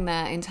saying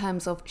there in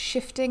terms of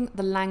shifting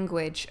the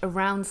language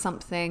around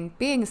something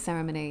being a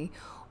ceremony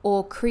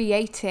or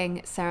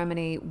creating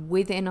ceremony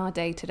within our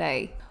day to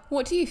day.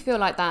 What do you feel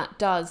like that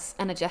does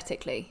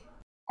energetically?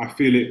 I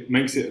feel it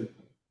makes it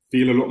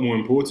feel a lot more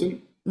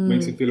important,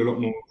 makes Mm. it feel a lot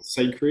more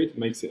sacred,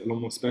 makes it a lot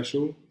more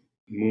special,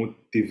 more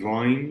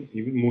divine,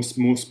 even more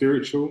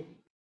spiritual.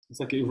 It's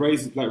like it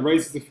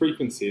raises the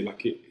frequency,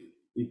 like it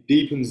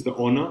deepens the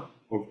honor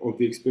of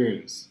the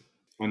experience,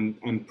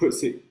 and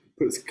puts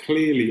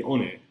clearly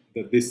on it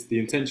that the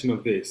intention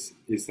of this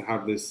is to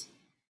have this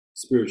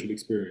spiritual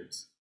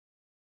experience.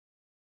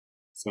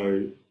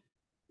 So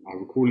I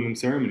was calling them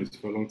ceremonies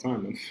for a long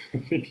time, and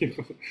I think it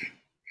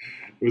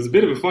was a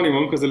bit of a funny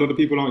one because a lot of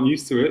people aren't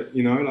used to it.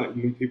 You know, like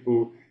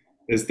people,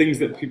 there's things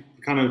that people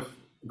kind of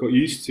got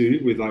used to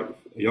with like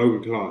a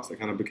yoga class that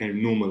kind of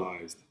became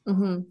normalized.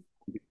 Hmm.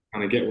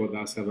 And I get what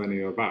that's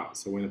happening about.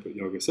 So when I put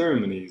yoga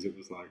ceremonies, it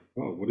was like,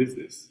 oh, what is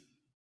this?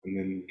 And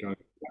then going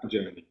that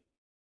journey.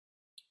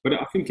 But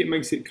I think it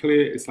makes it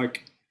clear. It's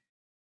like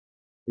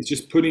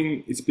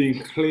it's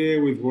being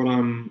clear with what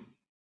I'm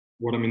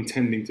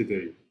intending to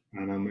do,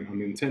 and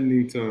I'm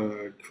intending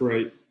to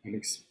create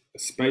a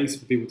space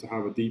for people to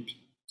have a deep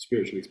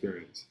spiritual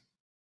experience.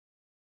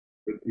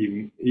 But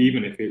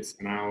even if it's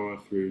an hour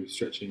through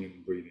stretching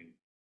and breathing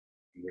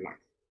and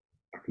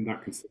relaxing,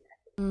 that can still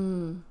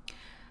Mm.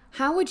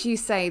 How would you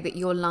say that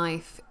your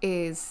life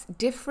is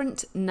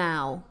different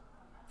now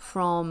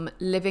from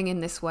living in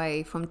this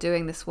way, from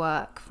doing this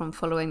work, from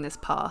following this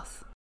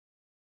path?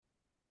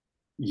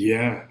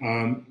 yeah.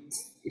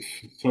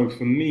 So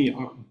for me,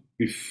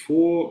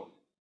 before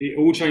it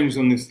all changed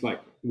on this like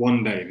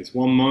one day, this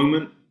one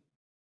moment,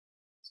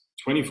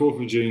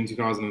 24th of June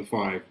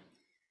 2005.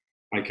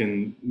 I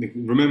can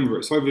remember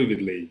it so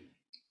vividly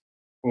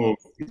of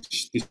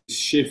this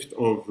shift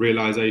of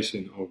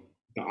realization of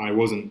that I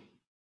wasn't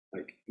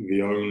like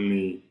the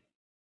only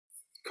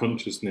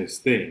consciousness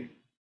thing,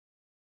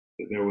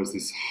 that there was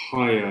this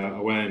higher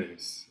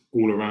awareness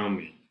all around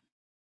me.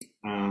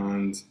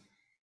 And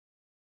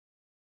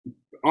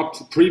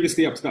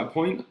previously up to that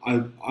point,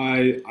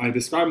 I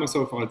described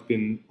myself. I'd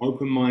been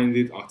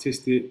open-minded,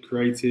 artistic,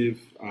 creative,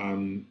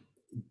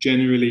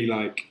 generally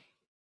like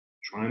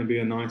trying to be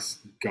a nice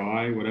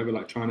guy, whatever,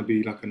 like trying to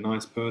be like a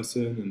nice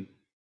person,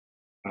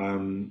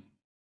 and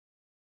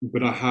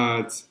but I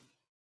had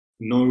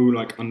no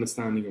like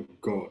understanding of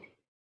God.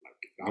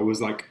 Like I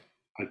was like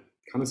I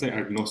kind of say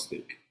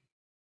agnostic.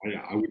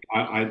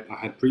 I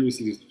had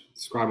previously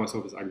described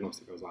myself as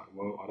agnostic. I was like,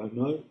 well, I don't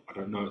know. I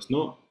don't know. It's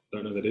not. I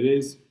don't know that it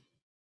is.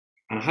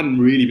 And I hadn't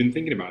really been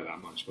thinking about it that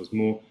much. I was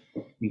more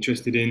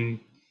interested in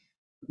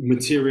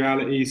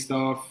materiality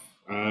stuff,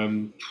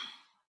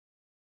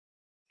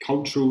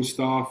 cultural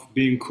stuff,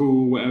 being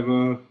cool,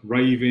 whatever,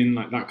 raving,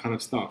 like that kind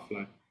of stuff.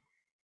 Like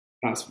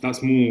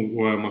that's more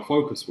where my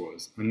focus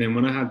was. And then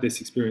when I had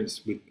this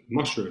experience with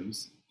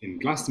mushrooms in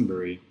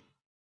Glastonbury,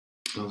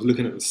 I was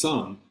looking at the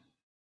sun,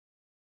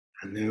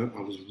 and there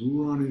I was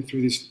running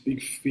through this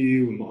big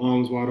field with my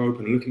arms wide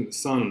open and looking at the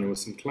sun, and there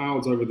was some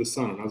clouds over the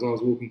sun. And as I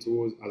was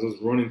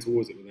running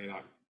towards it, they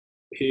like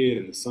appeared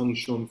and the sun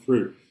shone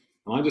through.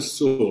 And I just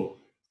saw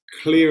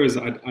clear as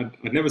I'd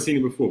never seen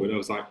it before, but I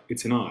was like,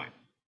 it's an eye,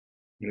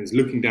 and it's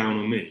looking down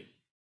on me.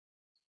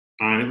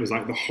 And it was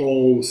like the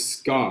whole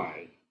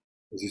sky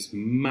was this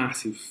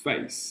massive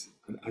face.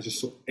 And I just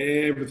saw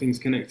everything's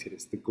connected.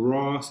 It's the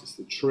grass, it's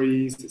the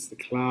trees, it's the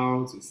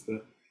clouds, it's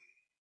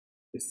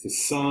the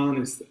sun,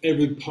 it's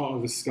every part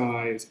of the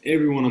sky, it's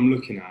everyone I'm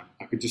looking at.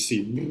 I could just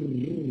see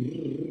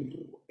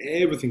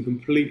everything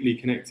completely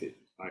connected.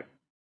 Like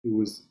it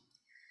was,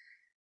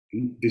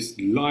 this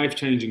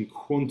life-changing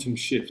quantum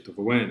shift of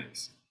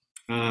awareness.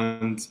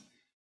 And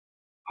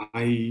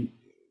I,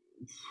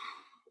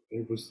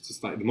 it was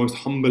just like the most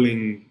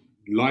humbling,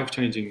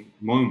 life-changing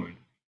moment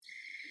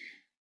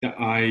that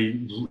I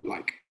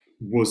like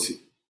was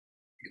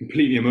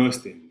completely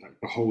immersed in like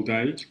the whole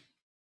day.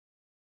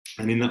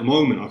 And in that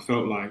moment, I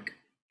felt like,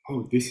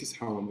 oh, this is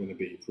how I'm going to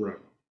be forever.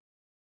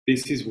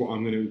 This is what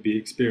I'm going to be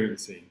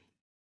experiencing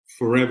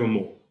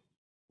forevermore.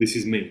 This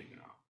is me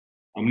now.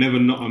 I'm never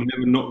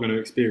not going to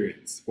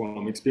experience what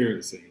I'm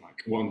experiencing,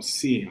 like what I'm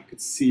seeing. I could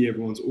see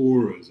everyone's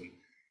auras and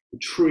the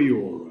tree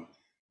aura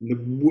and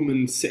the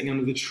woman sitting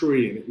under the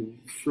tree and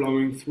it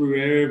flowing through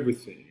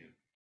everything.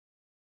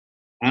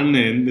 And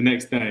then the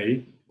next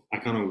day, I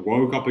kind of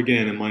woke up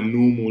again and my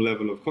normal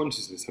level of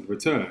consciousness had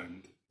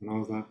returned. And I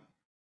was like,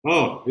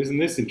 oh, isn't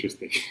this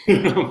interesting?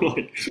 I'm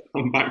like,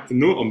 I'm back to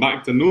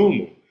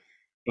normal.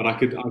 But I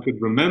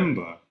could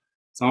remember.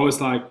 So I was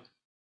like,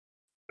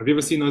 have you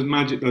ever seen those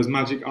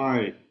magic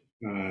eye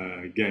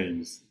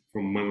games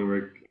from when we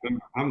were?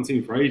 I haven't seen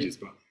it for ages,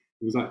 but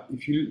it was like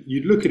if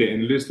you'd look at it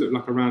and it just looked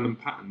like a random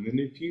pattern, and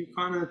if you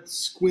kind of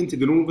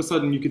squinted, and all of a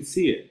sudden you could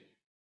see it.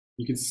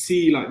 You could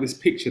see like this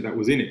picture that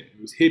was in it.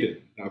 It was hidden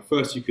that at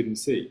first you couldn't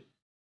see,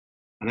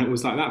 and it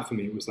was like that for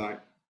me. It was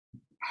like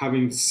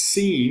having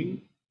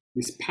seen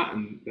this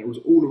pattern that was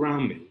all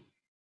around me,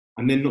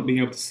 and then not being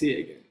able to see it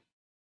again.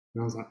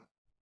 And I was like,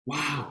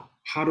 wow,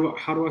 how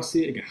do I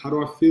see it again? How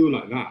do I feel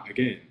like that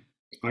again?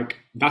 Like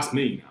that's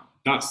me now.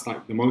 That's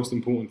like the most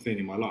important thing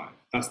in my life.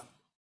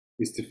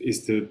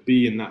 Is to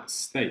be in that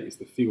state, is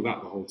to feel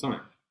that the whole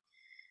time.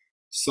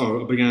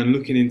 So I began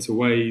looking into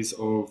ways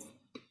of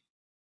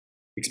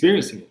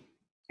experiencing it,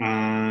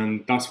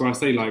 and that's where I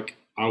say like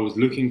I was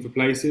looking for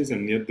places,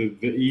 and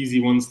the easy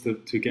ones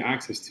to get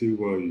access to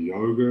were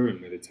yoga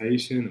and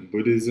meditation and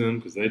Buddhism,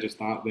 because they're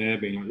just out there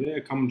being like, yeah,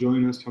 come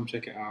join us, come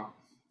check it out.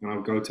 And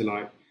I'll go to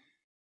like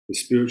the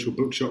spiritual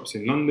bookshops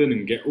in London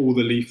and get all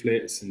the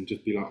leaflets and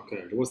just be like,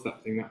 okay, what's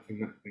that thing,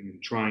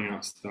 and trying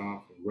out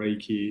stuff, and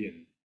Reiki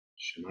and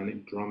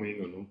shamanic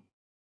drumming and all.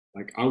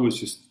 Like I was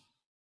just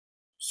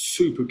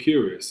super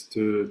curious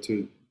to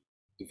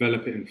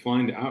develop it and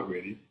find it out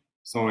really.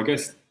 So I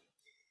guess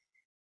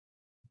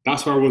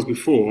that's where I was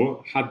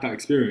before, had that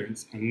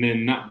experience, and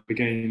then that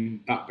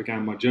began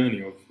my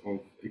journey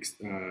of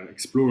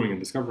exploring and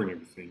discovering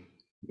everything.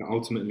 That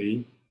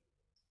ultimately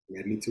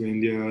led me to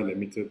India, led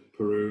me to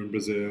Peru and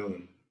Brazil,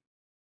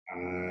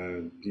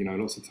 and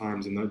lots of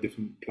times in those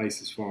different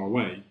places far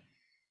away,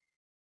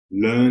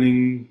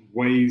 learning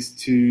ways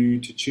to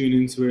tune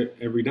into it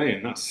every day.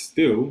 And that's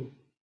still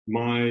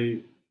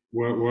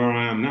where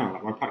I am now.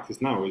 Like my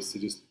practice now is to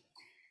just,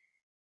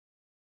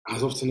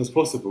 as often as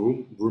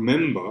possible,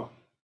 remember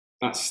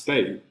that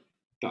state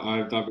that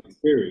I've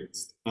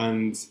experienced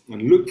and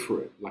look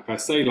for it. Like I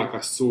say, like I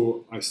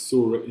saw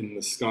it in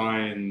the sky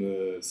and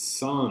the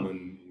sun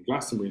and in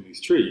Glastonbury and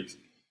these trees.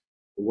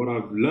 But what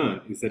I've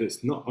learned is that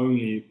it's not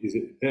only is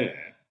it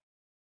there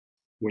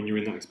when you're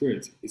in that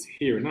experience, it's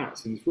here and now,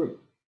 it's in this room.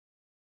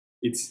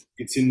 It's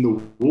in the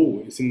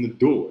wall, it's in the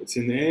door, it's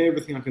in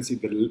everything I can see.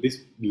 This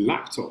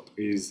laptop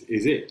is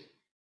it.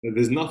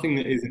 There's nothing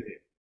that isn't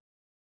it.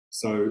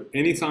 So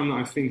anytime that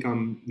I think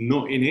I'm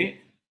not in it,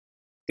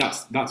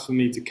 that's for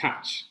me to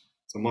catch.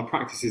 So my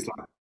practice is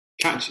like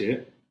catch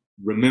it,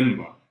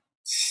 remember,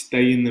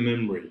 stay in the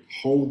memory,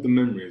 hold the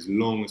memory as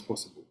long as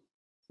possible.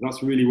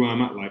 That's really where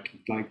I'm at.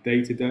 Like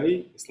day to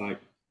day, it's like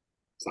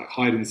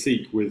hide and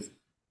seek with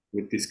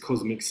this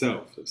cosmic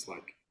self that's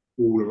like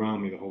all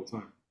around me the whole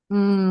time.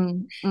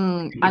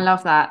 I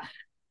love that.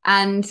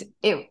 And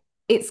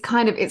it's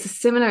a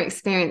similar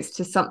experience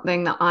to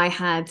something that I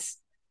had.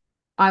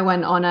 I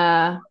went on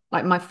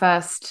my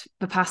first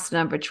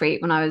Vipassana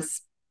retreat when I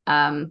was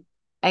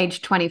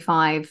age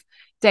 25.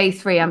 Day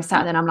 3, I'm sat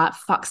there and I'm like,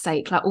 fuck's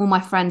sake, like all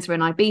my friends are in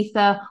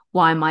Ibiza.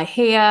 Why am I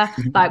here?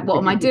 Like, what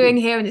am I doing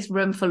here in this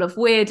room full of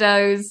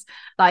weirdos?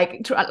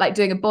 Like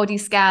doing a body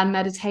scan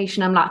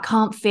meditation. I'm like, I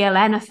can't feel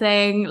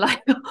anything,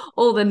 like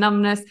all the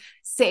numbness,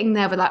 sitting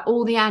there with like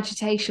all the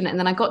agitation. And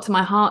then I got to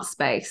my heart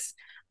space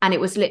and it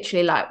was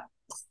literally like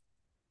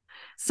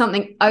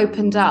something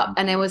opened up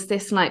and there was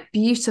this like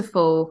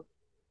beautiful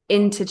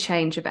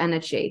interchange of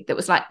energy that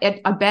was like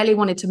I barely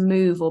wanted to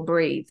move or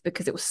breathe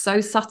because it was so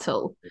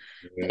subtle.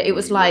 It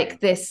was like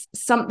this,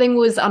 something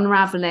was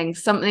unraveling,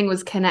 something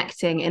was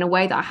connecting in a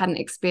way that I hadn't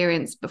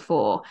experienced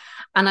before,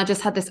 and I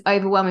just had this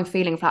overwhelming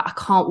feeling of like I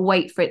can't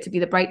wait for it to be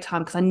the break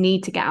time because I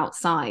need to get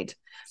outside.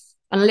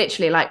 And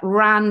literally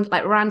ran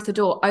to the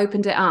door,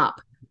 opened it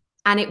up,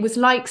 and it was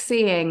like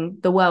seeing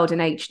the world in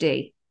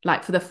HD,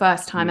 like for the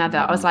first time ever.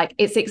 I was like,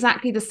 it's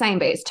exactly the same,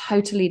 but it's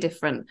totally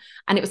different.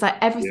 And it was like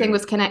everything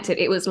was connected.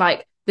 It was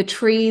like the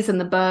trees and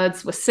the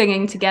birds were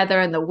singing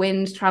together and the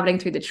wind traveling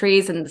through the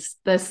trees and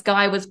the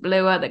sky was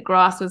bluer, the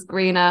grass was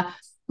greener. I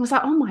was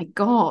like, oh my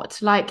God,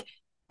 like,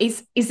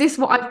 is this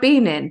what I've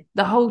been in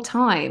the whole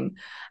time?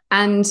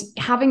 And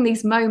having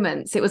these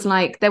moments, it was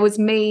like there was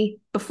me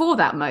before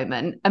that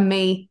moment and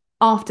me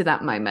after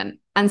that moment.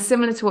 And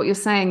similar to what you're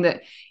saying,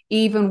 that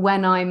even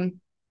when I'm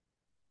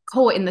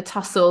caught in the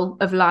tussle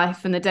of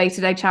life and the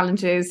day-to-day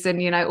challenges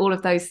and, all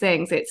of those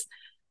things. It's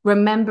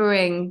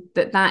remembering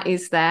that that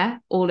is there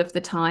all of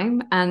the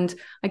time, and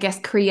I guess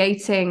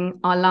creating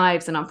our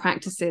lives and our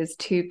practices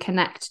to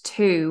connect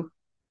to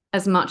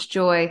as much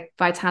joy,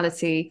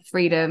 vitality,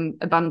 freedom,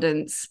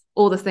 abundance,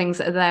 all the things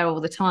that are there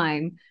all the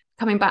time,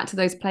 coming back to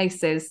those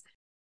places.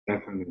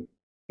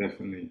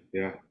 Definitely,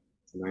 yeah,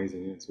 it's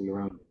amazing. Yeah, it's all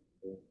around.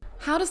 Yeah.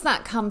 How does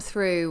that come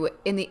through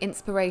in the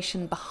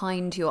inspiration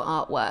behind your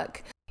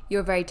artwork?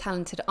 You're a very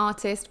talented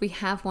artist. We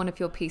have one of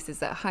your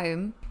pieces at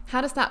home.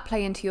 How does that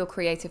play into your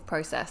creative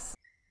process?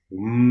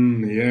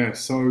 Yeah,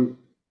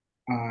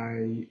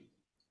 I'd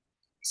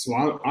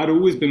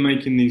always been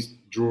making these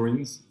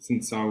drawings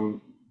since I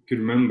could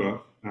remember.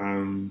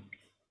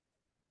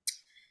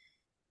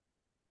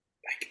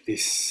 Like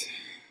this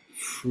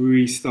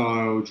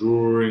freestyle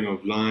drawing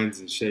of lines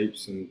and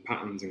shapes and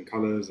patterns and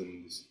colors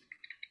and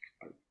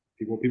like,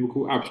 what people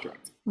call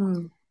abstract,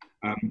 but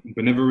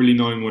never really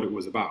knowing what it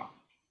was about.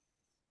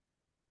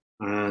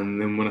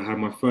 And then when I had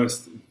my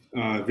first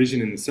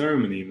vision in the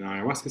ceremony, in the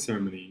ayahuasca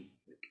ceremony,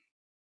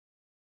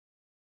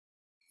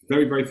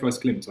 very, very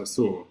first glimpse I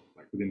saw,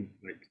 like within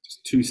like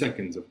just 2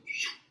 seconds of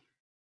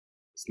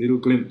this little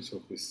glimpse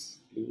of this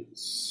little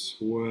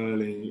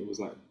swirling, it was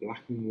like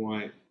black and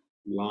white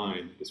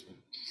line. This went,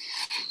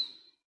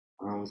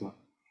 and I was like,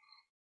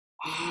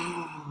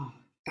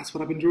 that's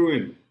what I've been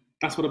drawing.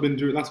 That's what I've been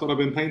doing. That's what I've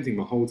been painting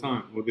my whole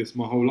time, or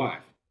my whole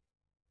life.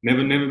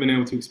 Never been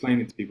able to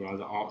explain it to people. I was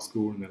at art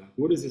school and they're like,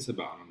 what is this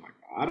about? And I'm like,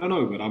 I don't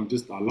know, but I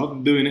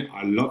love doing it.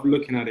 I love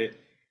looking at it.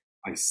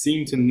 I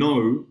seem to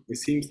know, it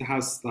seems to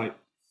have like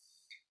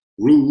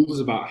rules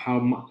about how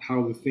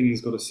the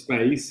thing's got a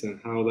space and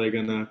how they're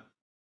gonna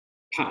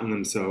pattern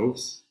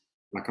themselves.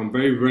 Like I'm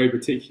very, very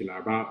particular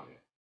about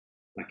it.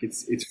 Like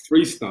it's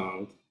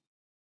freestyled,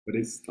 but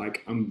it's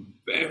like I'm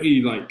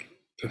very like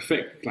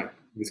perfect, like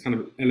this kind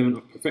of element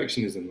of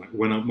perfectionism. Like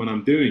when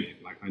I'm doing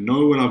it, like I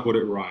know when I've got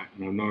it right,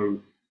 and I know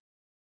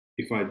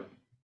if I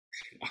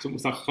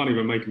can't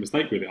even make a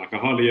mistake with it. Like I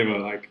hardly ever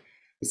like.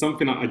 It's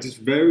something I just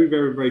very,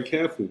 very, very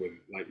careful with,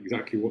 like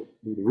exactly what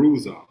the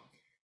rules are.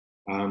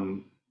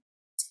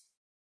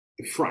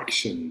 The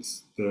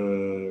fractions,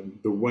 the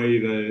way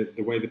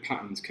the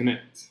patterns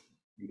connect,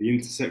 the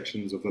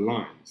intersections of the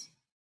lines.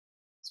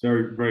 It's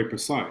very, very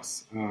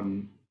precise.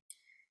 And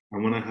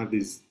when I have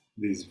these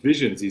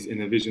visions, these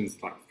inner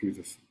visions, like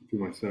through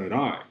my third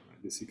eye,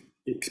 like this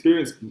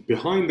experience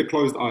behind the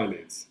closed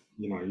eyelids.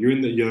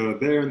 You're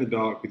there in the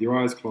dark with your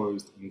eyes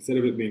closed, and instead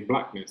of it being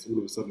blackness, all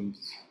of a sudden,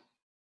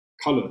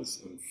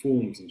 colors and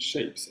forms and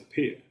shapes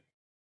appear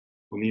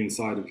on the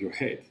inside of your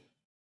head.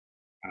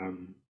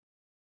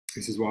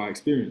 This is what I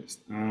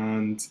experienced,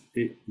 and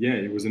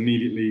it was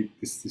immediately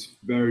this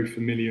very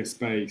familiar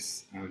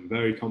space and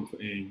very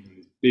comforting and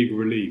this big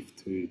relief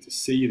to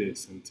see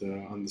this and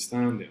to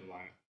understand it.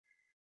 Like,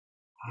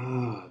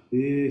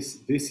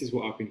 this is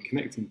what I've been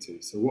connecting to.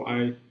 So what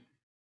I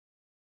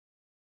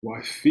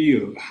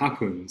feel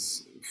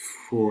happens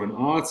for an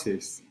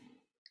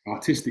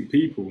artistic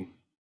people,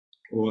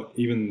 or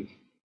even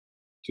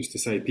just to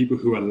say people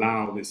who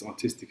allow this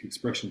artistic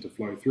expression to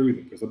flow through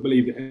them, because I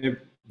believe that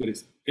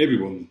it's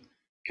everyone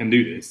can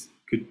do this,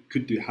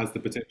 has the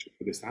potential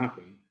for this to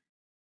happen.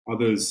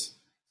 Others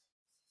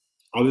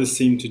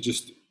seem to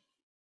just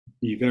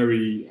be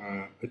very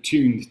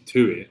attuned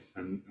to it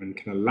and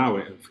can allow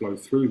it and flow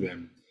through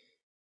them.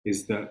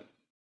 Is that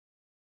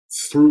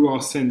through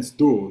our sense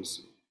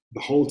doors, the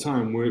whole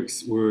time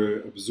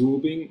we're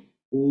absorbing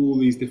all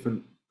these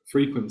different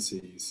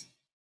frequencies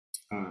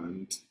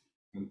and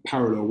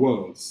parallel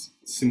worlds,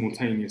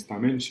 simultaneous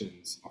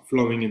dimensions are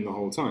flowing in the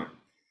whole time.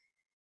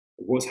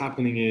 What's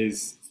happening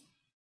is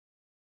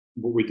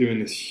what we're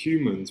doing as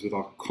humans with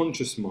our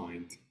conscious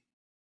mind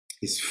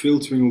is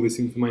filtering all this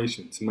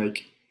information to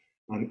make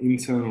an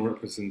internal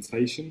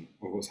representation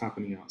of what's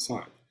happening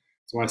outside.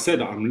 So I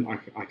said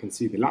I can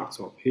see the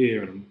laptop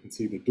here and I can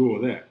see the door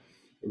there,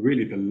 but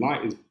really the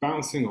light is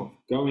bouncing off,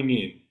 going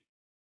in,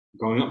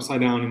 going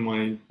upside down in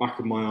my back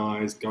of my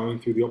eyes, going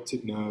through the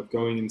optic nerve,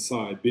 going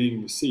inside,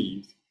 being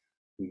received,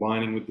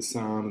 combining with the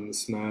sound and the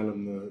smell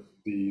and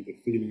the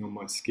feeling on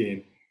my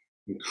skin,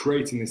 and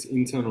creating this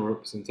internal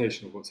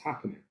representation of what's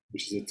happening,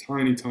 which is a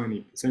tiny,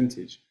 tiny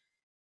percentage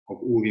of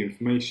all the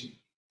information.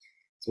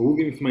 So all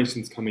the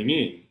information is coming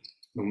in,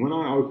 and when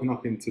I open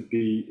up into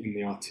be in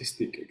the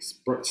artistic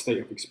state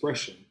of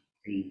expression,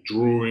 be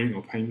drawing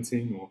or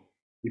painting or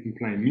even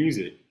playing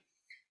music,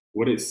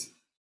 what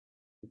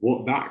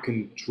that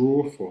can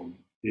draw from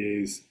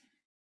is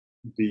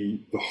the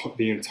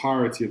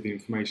entirety of the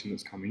information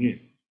that's coming in.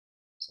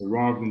 So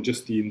rather than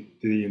just the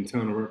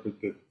internal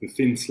the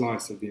thin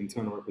slice of the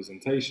internal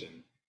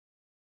representation,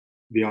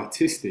 the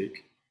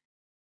artistic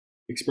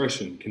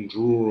expression can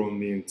draw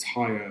on the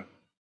entire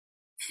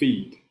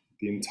feed,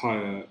 the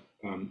entire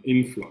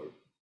inflow,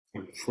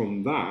 and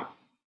from that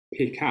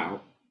pick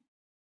out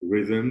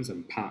rhythms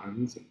and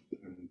patterns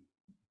and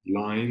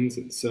lines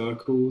and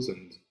circles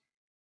and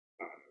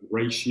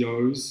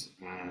ratios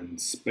and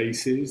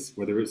spaces,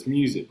 whether it's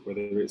music,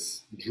 whether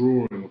it's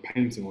drawing or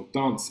painting or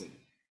dancing.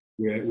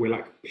 We're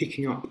like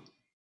picking up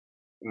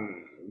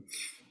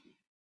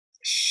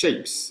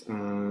shapes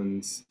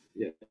and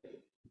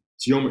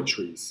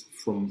geometries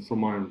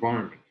from our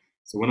environment.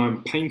 So when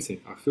I'm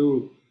painting, I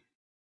feel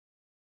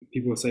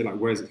people will say like,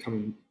 "Where's it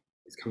coming?"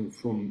 It's coming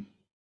from,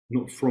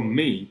 not from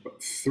me,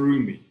 but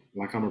through me.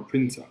 Like I'm a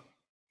printer.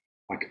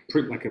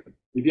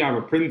 If you have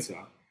a printer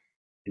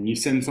and you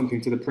send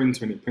something to the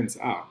printer and it prints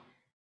it out,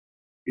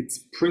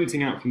 it's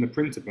printing out from the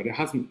printer, but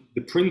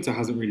the printer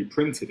hasn't really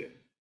printed it.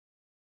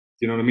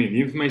 Do you know what I mean?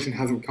 The information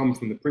hasn't come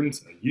from the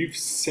printer. You've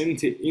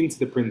sent it into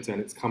the printer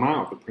and it's come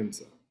out of the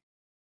printer.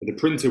 But the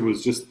printer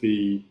was just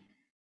the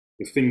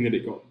thing that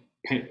it got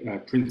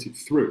printed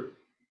through.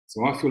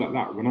 So I feel like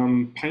that when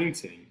I'm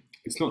painting,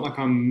 it's not like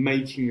I'm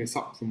making this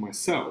up for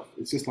myself.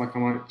 It's just like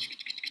I'm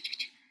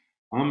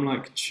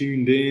like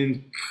tuned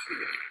in.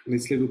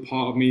 This little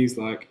part of me is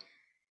like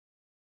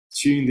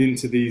tuned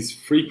into these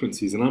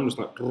frequencies, and I'm just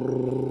like.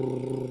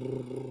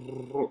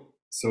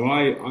 So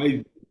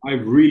I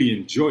really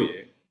enjoy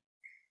it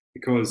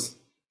because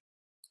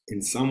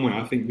in some way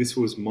I think this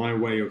was my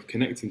way of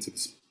connecting to the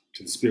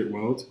spirit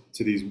world,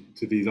 to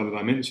these other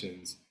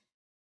dimensions,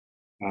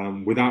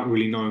 without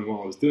really knowing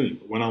what I was doing.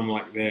 But when I'm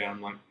like there, I'm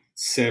like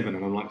 7,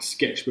 and I'm like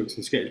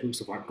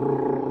sketchbooks of like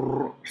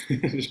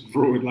just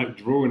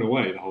drawing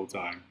away the whole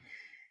time.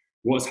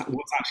 What's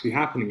actually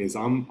happening is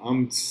I'm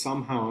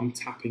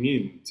tapping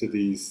in to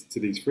these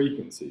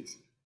frequencies,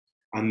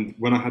 and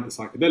when I had the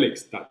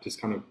psychedelics, that just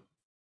kind of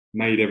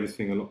made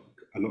everything a lot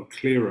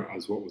clearer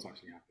as what was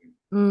actually happening.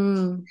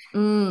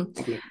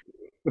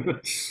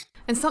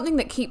 And something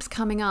that keeps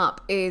coming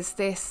up is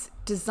this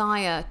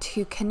desire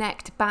to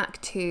connect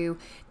back to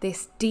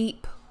this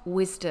deep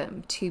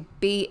wisdom, to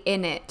be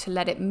in it, to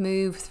let it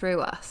move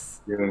through us.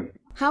 Yeah.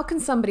 How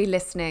can somebody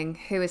listening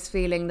who is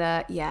feeling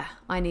that, yeah,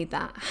 I need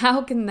that,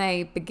 how can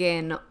they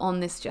begin on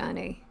this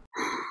journey?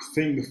 I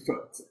think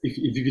if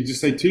you could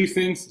just say 2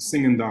 things,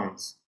 sing and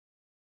dance.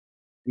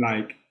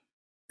 Like,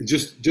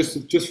 just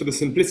for the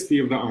simplicity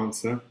of the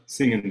answer,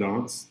 sing and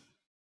dance.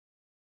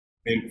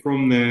 And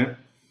from there,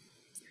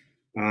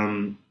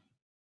 tune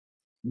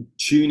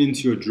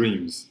into your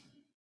dreams,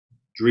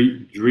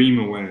 dream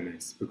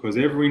awareness, because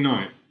every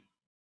night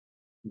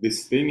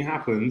this thing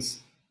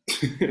happens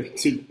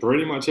to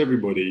pretty much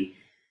everybody,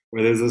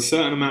 where there's a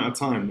certain amount of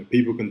time that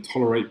people can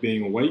tolerate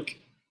being awake,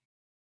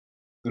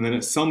 and then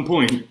at some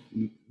point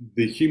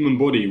the human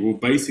body will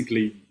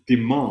basically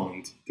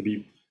demand to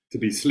be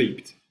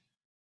sleeped.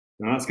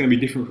 Now that's going to be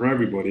different for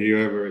everybody,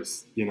 whether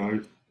it's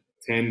 10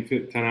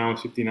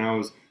 hours, 15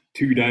 hours,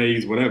 2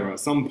 days, whatever. At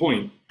some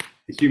point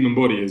the human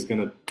body is going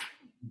to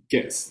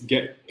get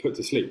put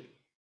to sleep,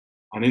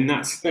 and in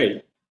that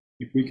state,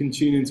 if we can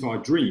tune into our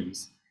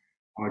dreams,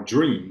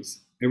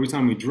 every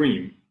time we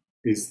dream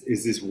is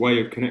this way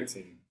of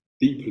connecting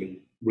deeply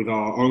with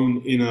our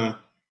own inner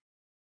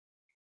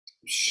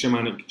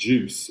shamanic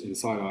juice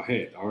inside our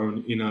head, our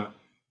own inner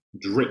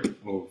drip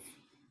of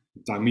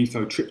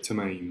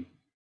dimethyltryptamine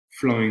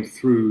flowing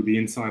through the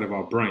inside of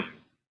our brain.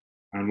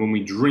 And when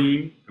we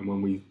dream, and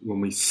when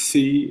we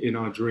see in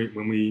our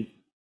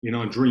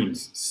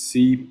dreams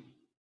see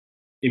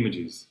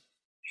images,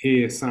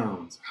 hear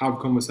sounds, have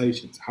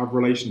conversations, have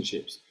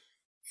relationships,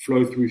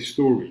 flow through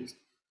stories,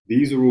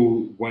 these are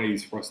all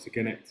ways for us to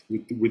connect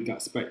with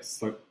that space.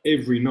 So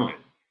every night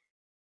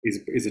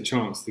is a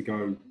chance to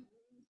go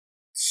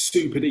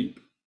super deep.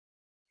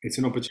 It's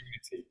an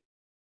opportunity.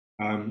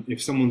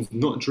 If someone's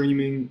not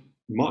dreaming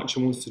much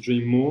and wants to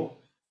dream more,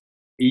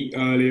 eat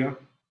earlier,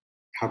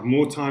 have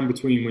more time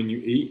between when you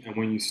eat and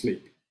when you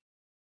sleep.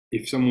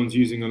 If someone's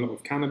using a lot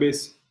of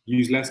cannabis,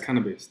 use less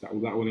cannabis. That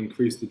will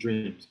increase the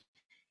dreams.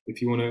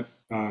 If you want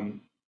to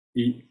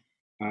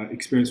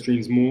experience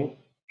dreams more,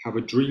 have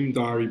a dream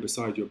diary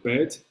beside your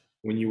bed.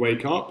 When you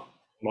wake up,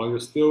 while you're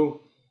still,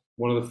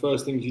 one of the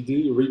first things you do,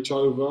 you reach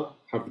over,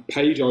 have the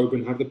page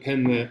open, have the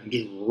pen there, and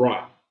just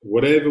write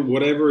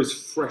whatever is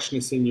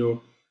freshness in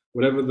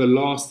whatever the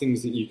last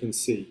things that you can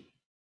see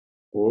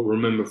or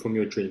remember from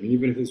your dream.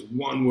 Even if it's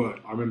one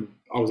word. I remember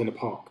I was in a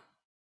park,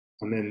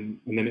 and then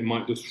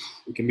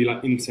it can be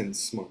like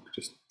incense smoke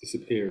just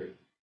disappearing.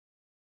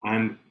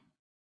 And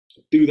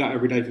do that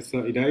every day for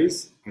 30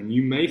 days, and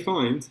you may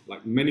find,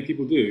 like many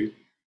people do,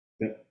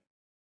 that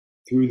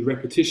through the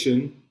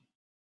repetition,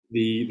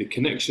 the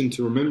connection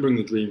to remembering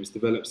the dreams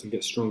develops and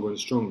gets stronger and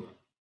stronger.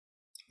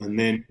 And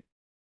then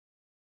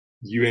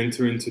you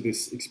enter into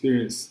this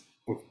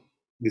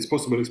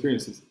possible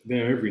experiences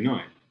there every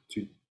night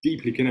to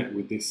deeply connect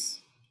with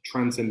this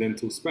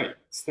transcendental state.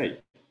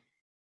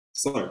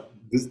 So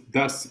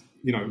that's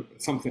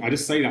something. I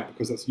just say that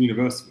because that's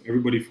universal.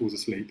 Everybody falls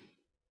asleep,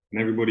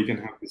 and everybody can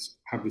have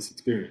this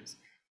experience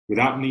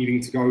without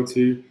needing to go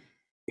to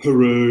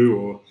Peru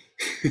or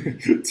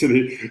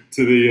to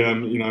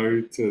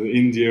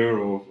India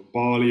or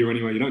Bali or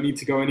anywhere. You don't need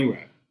to go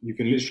anywhere. You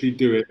can literally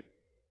do it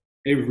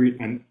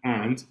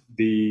and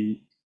the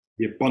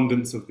the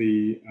abundance of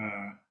the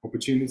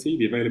opportunity,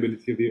 the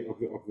availability of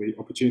the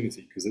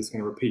opportunity, because it's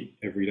going to repeat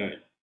every day.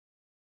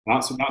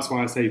 That's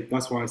why I say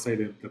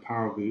the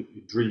power of the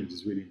dreams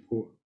is really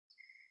important.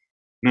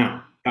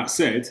 Now, that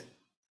said,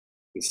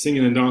 the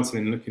singing and dancing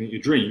and looking at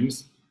your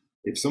dreams,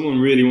 if someone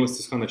really wants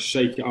to kind of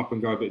shake it up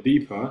and go a bit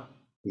deeper,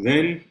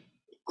 then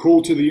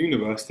call to the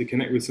universe to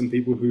connect with some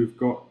people who've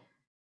got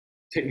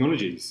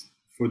technologies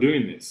for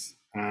doing this.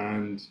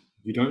 And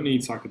you don't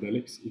need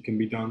psychedelics. It can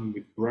be done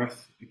with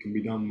breath. It can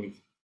be done with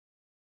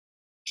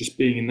just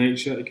being in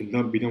nature. It can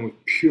be done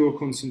with pure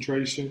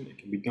concentration. It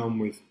can be done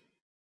with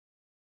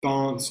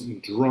dance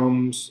and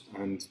drums,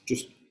 and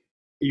just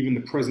even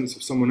the presence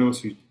of someone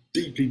else who's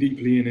deeply,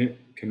 deeply in it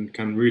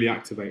can really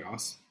activate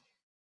us.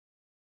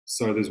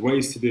 So there's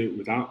ways to do it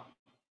without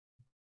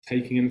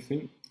taking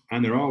anything,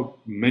 and there are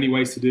many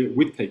ways to do it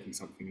with taking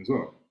something as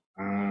well.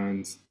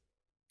 And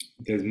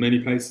there's many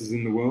places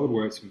in the world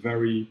where it's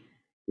very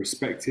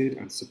respected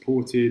and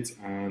supported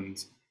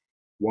and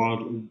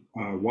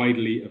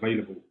widely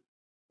available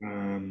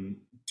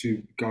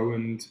to go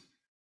and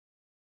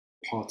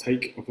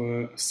partake of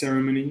a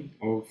ceremony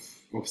of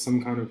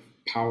some kind of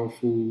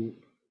powerful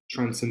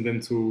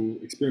transcendental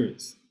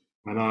experience.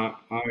 And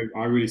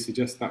I really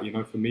suggest that,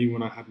 for me,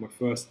 when I had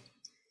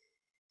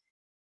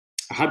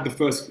the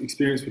first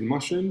experience with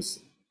mushrooms,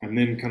 and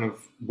then kind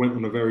of went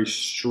on a very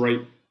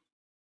straight,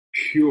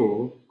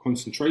 pure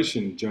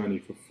concentration journey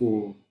for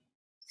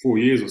four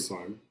years or so.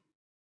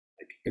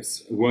 Like,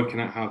 it's working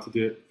out how to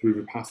do it through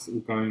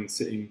Vipassana, going and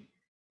sitting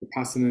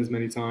Vipassanas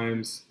many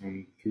times,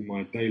 and through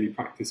my daily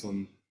practice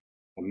on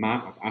a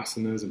mat of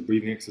asanas and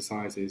breathing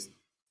exercises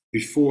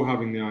before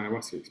having the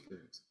ayahuasca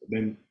experience. But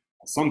then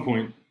at some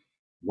point,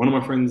 one of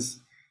my friends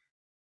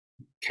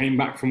came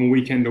back from a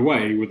weekend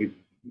away with a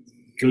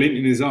glint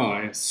in his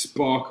eye, a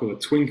sparkle, a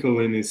twinkle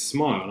in his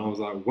smile. And I was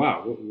like,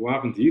 wow, what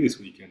happened to you this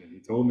weekend? And he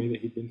told me that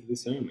he'd been to the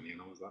ceremony.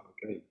 And I was like,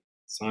 okay,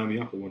 sign me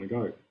up, I want to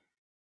go. I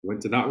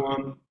went to that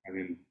one, and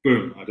then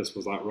boom, I just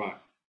was like, right,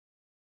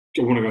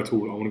 I want to go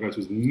to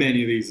as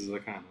many of these as I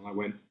can. And I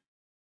went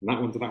from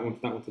that one to that one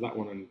to that one to that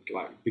one, and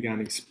like began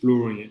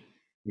exploring it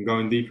and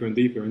going deeper and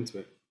deeper into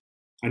it.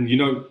 And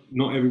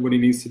not everybody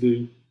needs to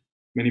do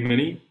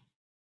many.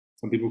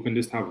 Some people can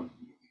just have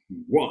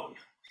one.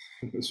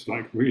 It's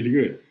like really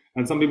good.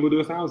 And some people do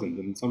 1,000,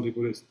 and some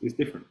people it's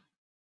different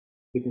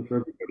for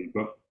everybody.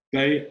 But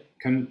they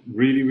can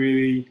really,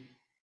 really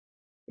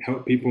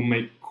help people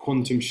make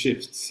quantum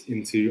shifts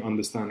into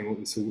understanding what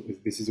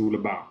this is all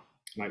about.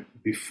 Like,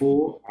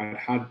 before, I'd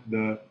had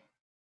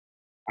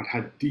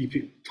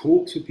deep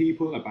talks with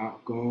people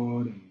about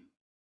God and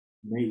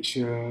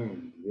nature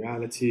and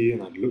reality,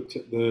 and I'd looked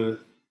at the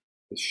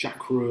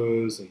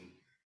chakras and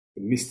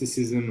the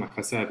mysticism. Like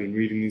I said, I've been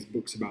reading these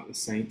books about the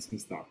saints and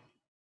stuff,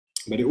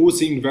 but it all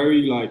seemed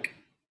very like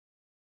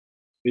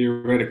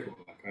theoretical.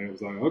 Like, I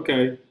was like,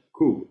 okay,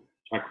 cool,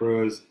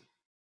 chakras,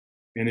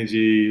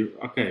 energy,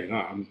 okay,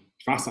 I'm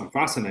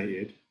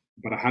fascinated,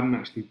 but I hadn't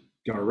actually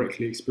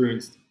directly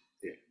experienced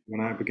it. When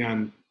I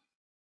began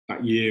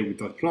that year with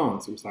those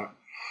plants, it was like,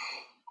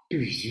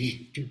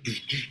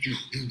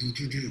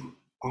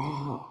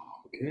 oh,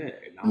 okay,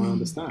 now I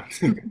understand.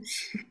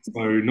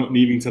 So not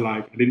needing to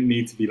I didn't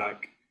need to be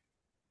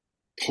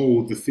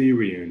told the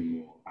theory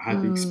anymore. I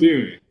had the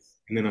experience,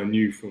 and then I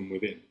knew from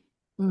within.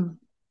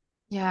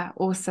 Yeah,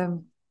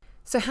 awesome.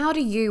 So how do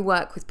you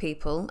work with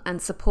people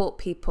and support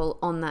people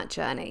on that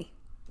journey?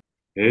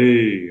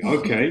 Hey,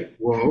 okay.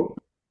 Well,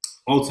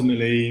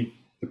 ultimately,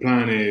 the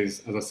plan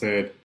is, as I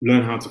said,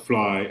 learn how to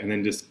fly, and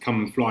then just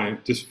come and fly,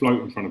 just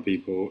float in front of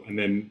people, and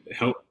then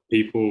help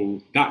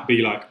people. That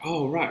be like,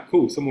 oh, right,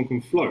 cool, someone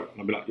can float.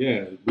 And I'll be like,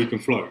 yeah, we can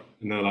float.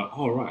 And they're like,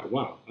 oh, right,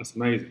 wow, that's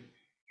amazing.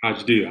 How'd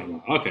you do that? I'm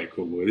like, okay,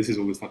 cool, well, this is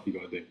all the stuff you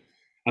got to do.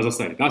 As I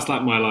say, that's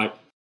like my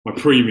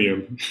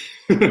premium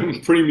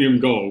premium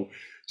goal.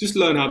 Just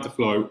learn how to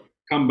float,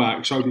 come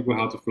back, show people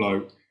how to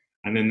float,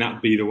 and then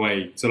that be the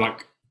way. So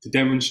to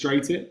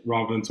demonstrate it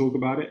rather than talk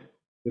about it.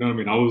 You know what I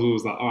mean? I was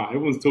always like, all right,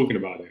 everyone's talking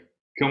about it.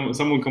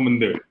 Someone come and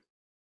do it.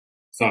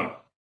 So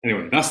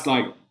anyway, that's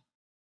a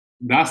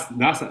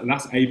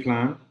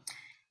plan.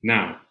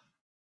 Now,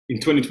 in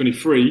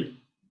 2023,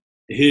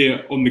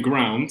 here on the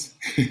ground,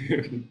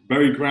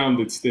 very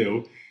grounded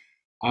still,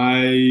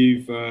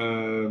 I've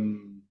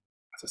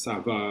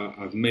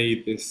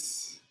made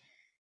this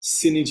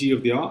synergy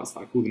of the arts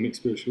that I call the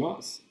mixed spiritual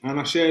arts, and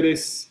I share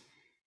this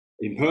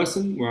in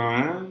person where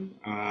I am.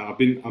 I've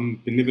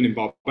been living in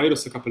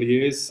Barbados a couple of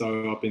years,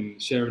 so I've been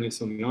sharing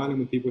this on the island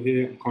with people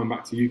here. I'm coming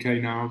back to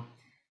UK now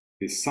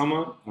this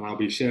summer, and I'll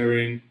be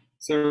sharing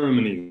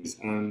ceremonies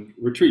and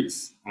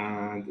retreats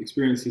and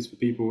experiences for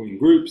people in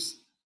groups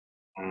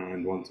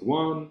and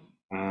one-to-one.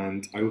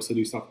 And I also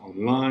do stuff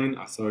online.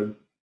 So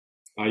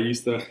I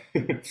used to,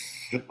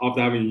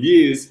 after having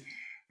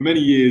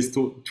many years,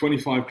 taught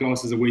 25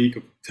 classes a week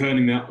of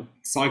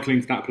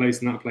cycling to that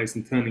place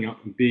and turning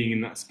up and being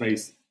in that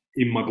space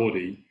in my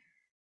body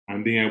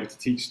and being able to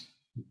teach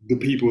the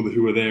people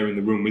who were there in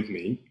the room with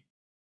me.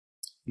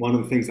 One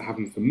of the things that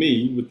happened for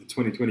me with the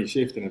 2020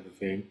 shift and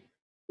everything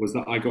was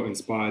that I got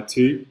inspired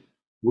to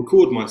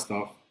record my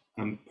stuff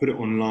and put it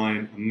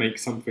online and make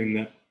something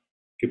that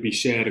could be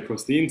shared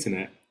across the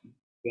internet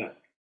that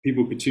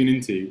people could tune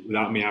into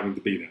without me having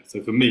to be there.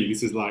 So for me,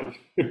 this is like,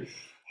 it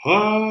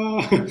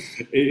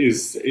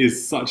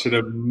is such an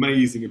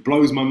amazing, it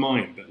blows my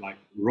mind that like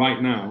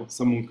right now,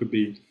 someone could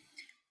be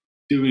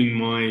doing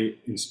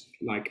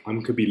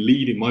could be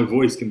leading, my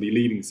voice can be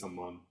leading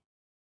someone.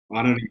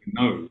 I don't even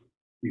know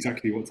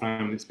exactly what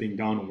time it's being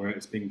done or where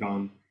it's being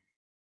done.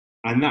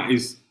 And that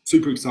is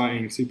super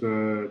exciting,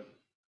 super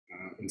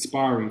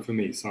inspiring for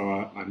me. So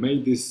I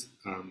made this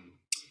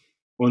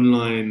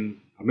online,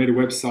 I made a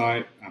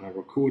website and I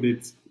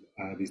recorded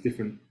these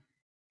different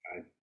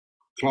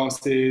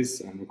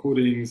classes and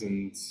recordings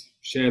and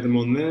share them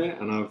on there.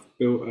 And I've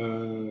built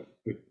a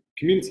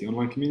community,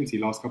 online community,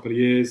 last couple of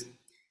years.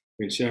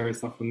 Been sharing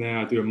stuff on there.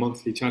 I do a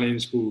monthly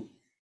challenge called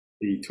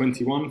the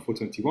 21 for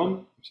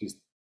 21, which is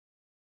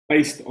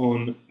based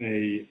on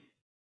a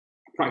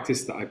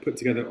practice that I put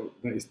together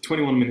that is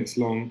 21 minutes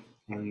long,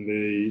 and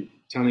the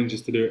challenge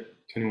is to do it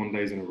 21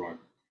 days in a row.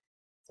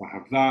 So I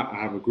have that.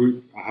 I have a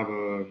group. I have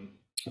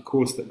a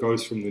course that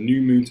goes from the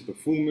new moon to the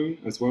full moon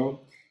as well.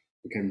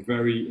 Became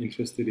very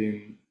interested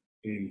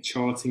in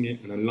charting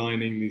it and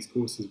aligning these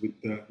courses with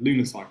the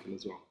lunar cycle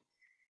as well.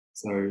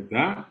 So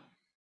that.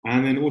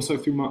 And then also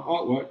through my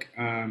artwork,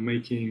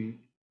 making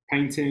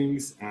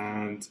paintings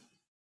and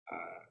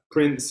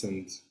prints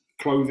and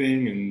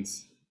clothing and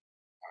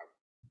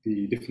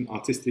the different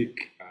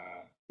artistic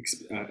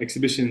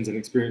exhibitions and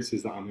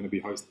experiences that I'm going to be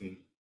hosting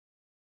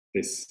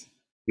this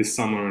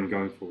summer and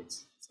going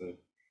forwards. So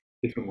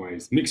different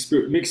ways, mixed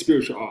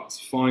spiritual arts,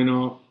 fine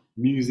art,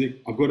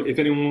 music. If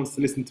anyone wants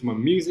to listen to my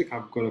music,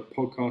 I've got a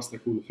podcast I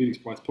call the Felix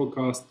Price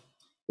Podcast,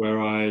 where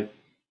I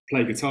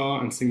play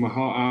guitar and sing my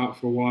heart out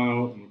for a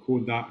while and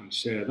record that and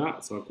share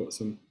that. So I've got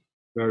some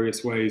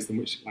various ways in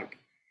which like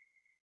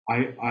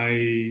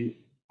I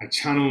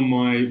channel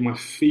my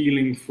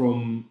feeling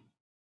from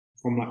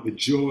like the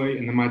joy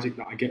and the magic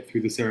that I get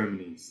through the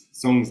ceremonies,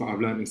 songs that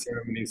I've learned in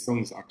ceremonies,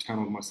 songs that I've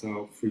channeled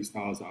myself,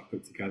 freestyles that I've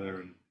put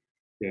together,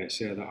 and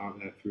share that out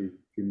there through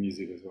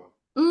music as well.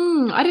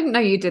 I didn't know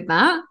you did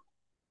that.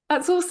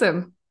 That's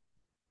awesome.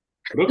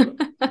 Look,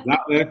 that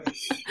there.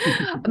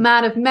 A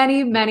man of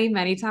many, many,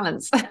 many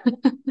talents.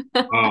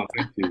 Oh,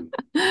 thank you.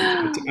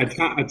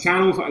 A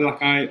channel for,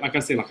 like I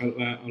say, like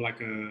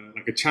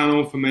a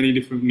channel for many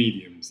different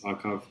mediums.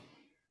 Like I've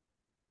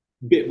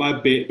bit by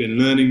bit been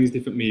learning these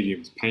different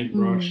mediums: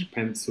 paintbrush,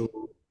 pencil,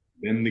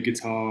 then the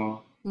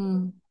guitar,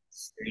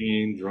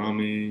 singing,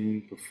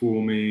 drumming,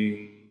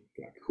 performing,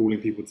 like calling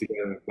people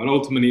together. But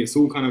ultimately,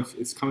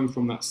 it's coming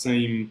from that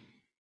same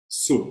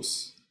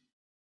source,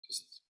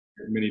 just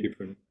many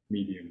different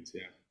mediums.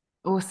 Yeah.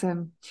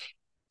 Awesome.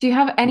 Do you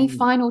have any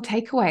final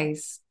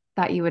takeaways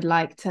that you would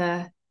like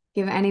to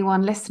give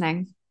anyone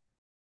listening?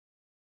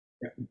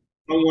 Yeah.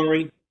 Don't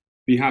worry,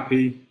 be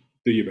happy,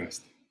 do your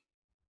best.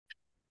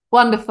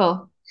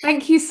 Wonderful.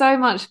 Thank you so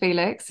much,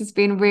 Felix. It's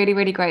been really,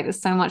 really great.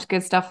 There's so much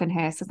good stuff in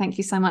here. So thank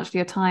you so much for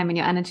your time and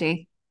your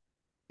energy.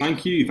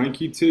 Thank you.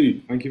 Thank you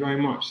too. Thank you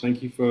very much.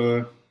 Thank you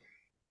for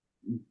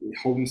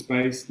holding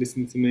space,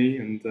 listening to me.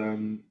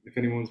 And if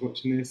anyone's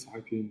watching this, I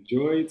hope you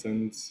enjoyed.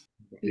 And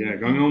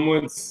going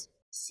onwards.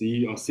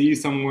 I'll see you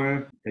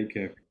somewhere. Take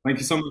care. Thank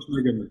you so much,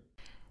 Megan.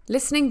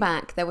 Listening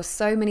back, there were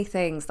so many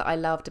things that I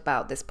loved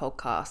about this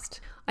podcast.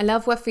 I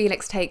love where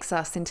Felix takes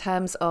us in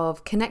terms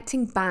of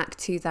connecting back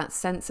to that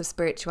sense of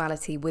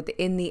spirituality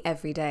within the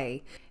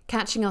everyday,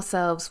 catching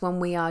ourselves when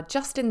we are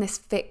just in this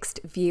fixed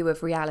view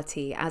of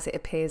reality as it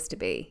appears to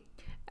be,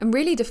 and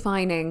really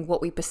defining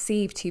what we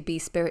perceive to be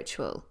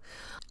spiritual,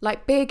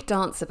 like big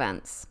dance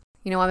events.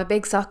 You know, I'm a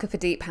big sucker for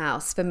deep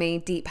house. For me,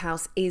 deep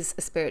house is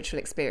a spiritual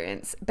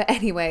experience. But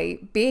anyway,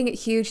 being at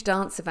huge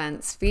dance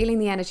events, feeling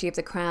the energy of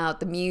the crowd,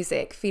 the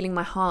music, feeling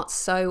my heart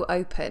so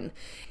open.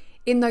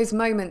 In those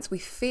moments, we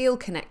feel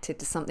connected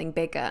to something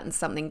bigger and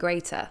something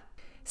greater.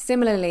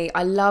 Similarly,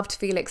 I loved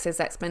Felix's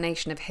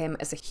explanation of him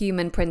as a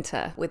human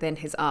printer within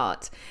his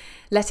art,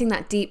 letting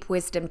that deep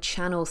wisdom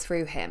channel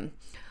through him.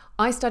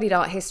 I studied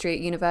art history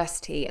at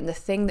university, and the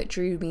thing that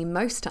drew me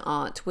most to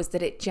art was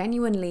that it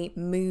genuinely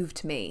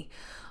moved me.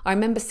 I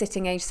remember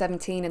sitting age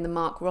 17 in the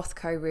Mark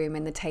Rothko room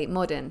in the Tate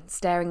Modern,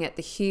 staring at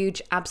the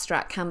huge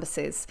abstract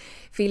canvases,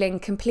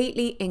 feeling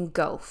completely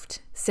engulfed,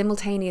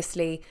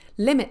 simultaneously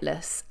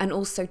limitless and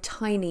also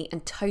tiny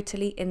and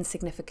totally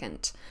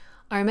insignificant.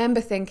 I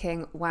remember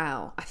thinking,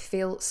 wow, I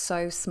feel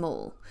so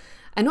small.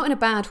 And not in a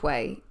bad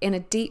way, in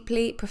a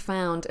deeply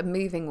profound and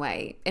moving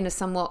way, in a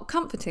somewhat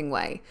comforting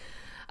way.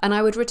 And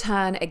I would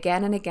return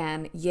again and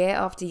again, year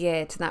after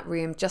year, to that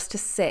room just to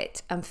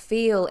sit and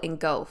feel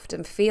engulfed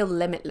and feel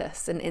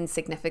limitless and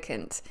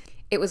insignificant.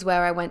 It was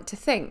where I went to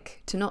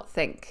think, to not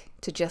think,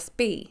 to just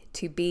be,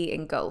 to be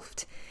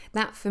engulfed.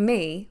 That for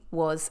me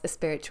was a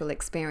spiritual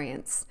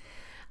experience.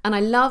 And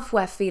I love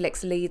where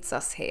Felix leads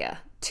us here,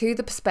 to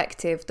the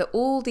perspective that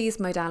all these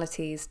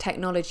modalities,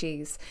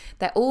 technologies,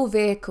 they're all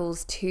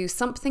vehicles to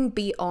something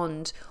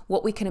beyond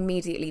what we can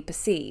immediately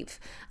perceive,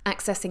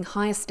 accessing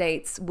higher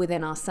states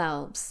within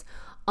ourselves.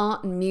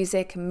 Art and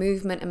music and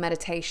movement and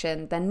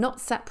meditation, they're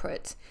not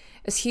separate.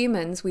 As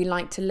humans, we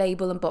like to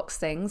label and box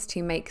things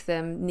to make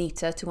them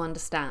neater to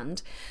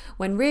understand,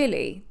 when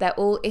really they're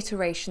all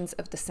iterations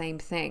of the same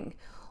thing,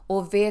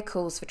 or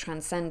vehicles for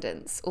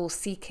transcendence, all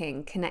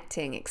seeking,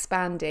 connecting,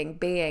 expanding,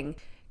 being,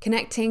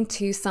 connecting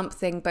to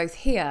something both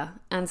here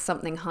and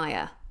something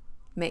higher.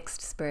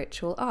 Mixed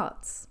spiritual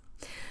arts.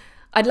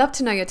 I'd love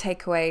to know your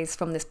takeaways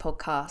from this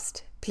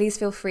podcast. Please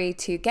feel free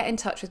to get in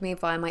touch with me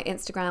via my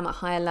Instagram at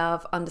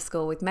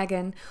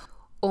higherlove_with_Megan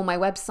or my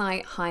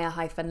website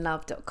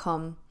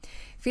higher-love.com.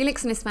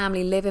 Felix and his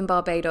family live in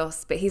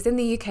Barbados, but he's in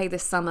the UK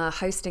this summer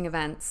hosting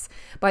events.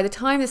 By the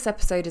time this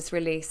episode is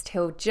released,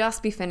 he'll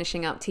just be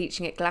finishing up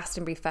teaching at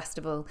Glastonbury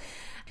Festival.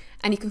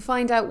 And you can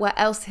find out where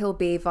else he'll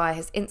be via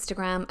his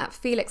Instagram at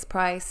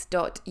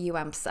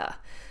felixprice.uamsa.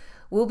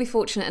 We'll be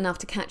fortunate enough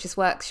to catch his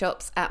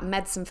workshops at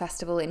Medicine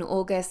Festival in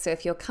August, so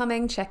if you're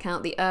coming, check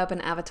out the Urban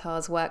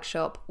Avatars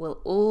workshop. We'll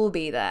all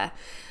be there.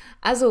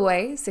 As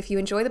always, if you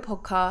enjoy the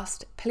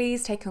podcast,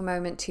 please take a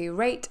moment to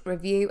rate,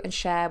 review, and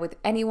share with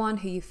anyone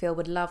who you feel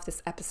would love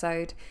this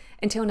episode.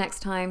 Until next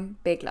time,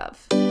 big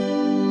love.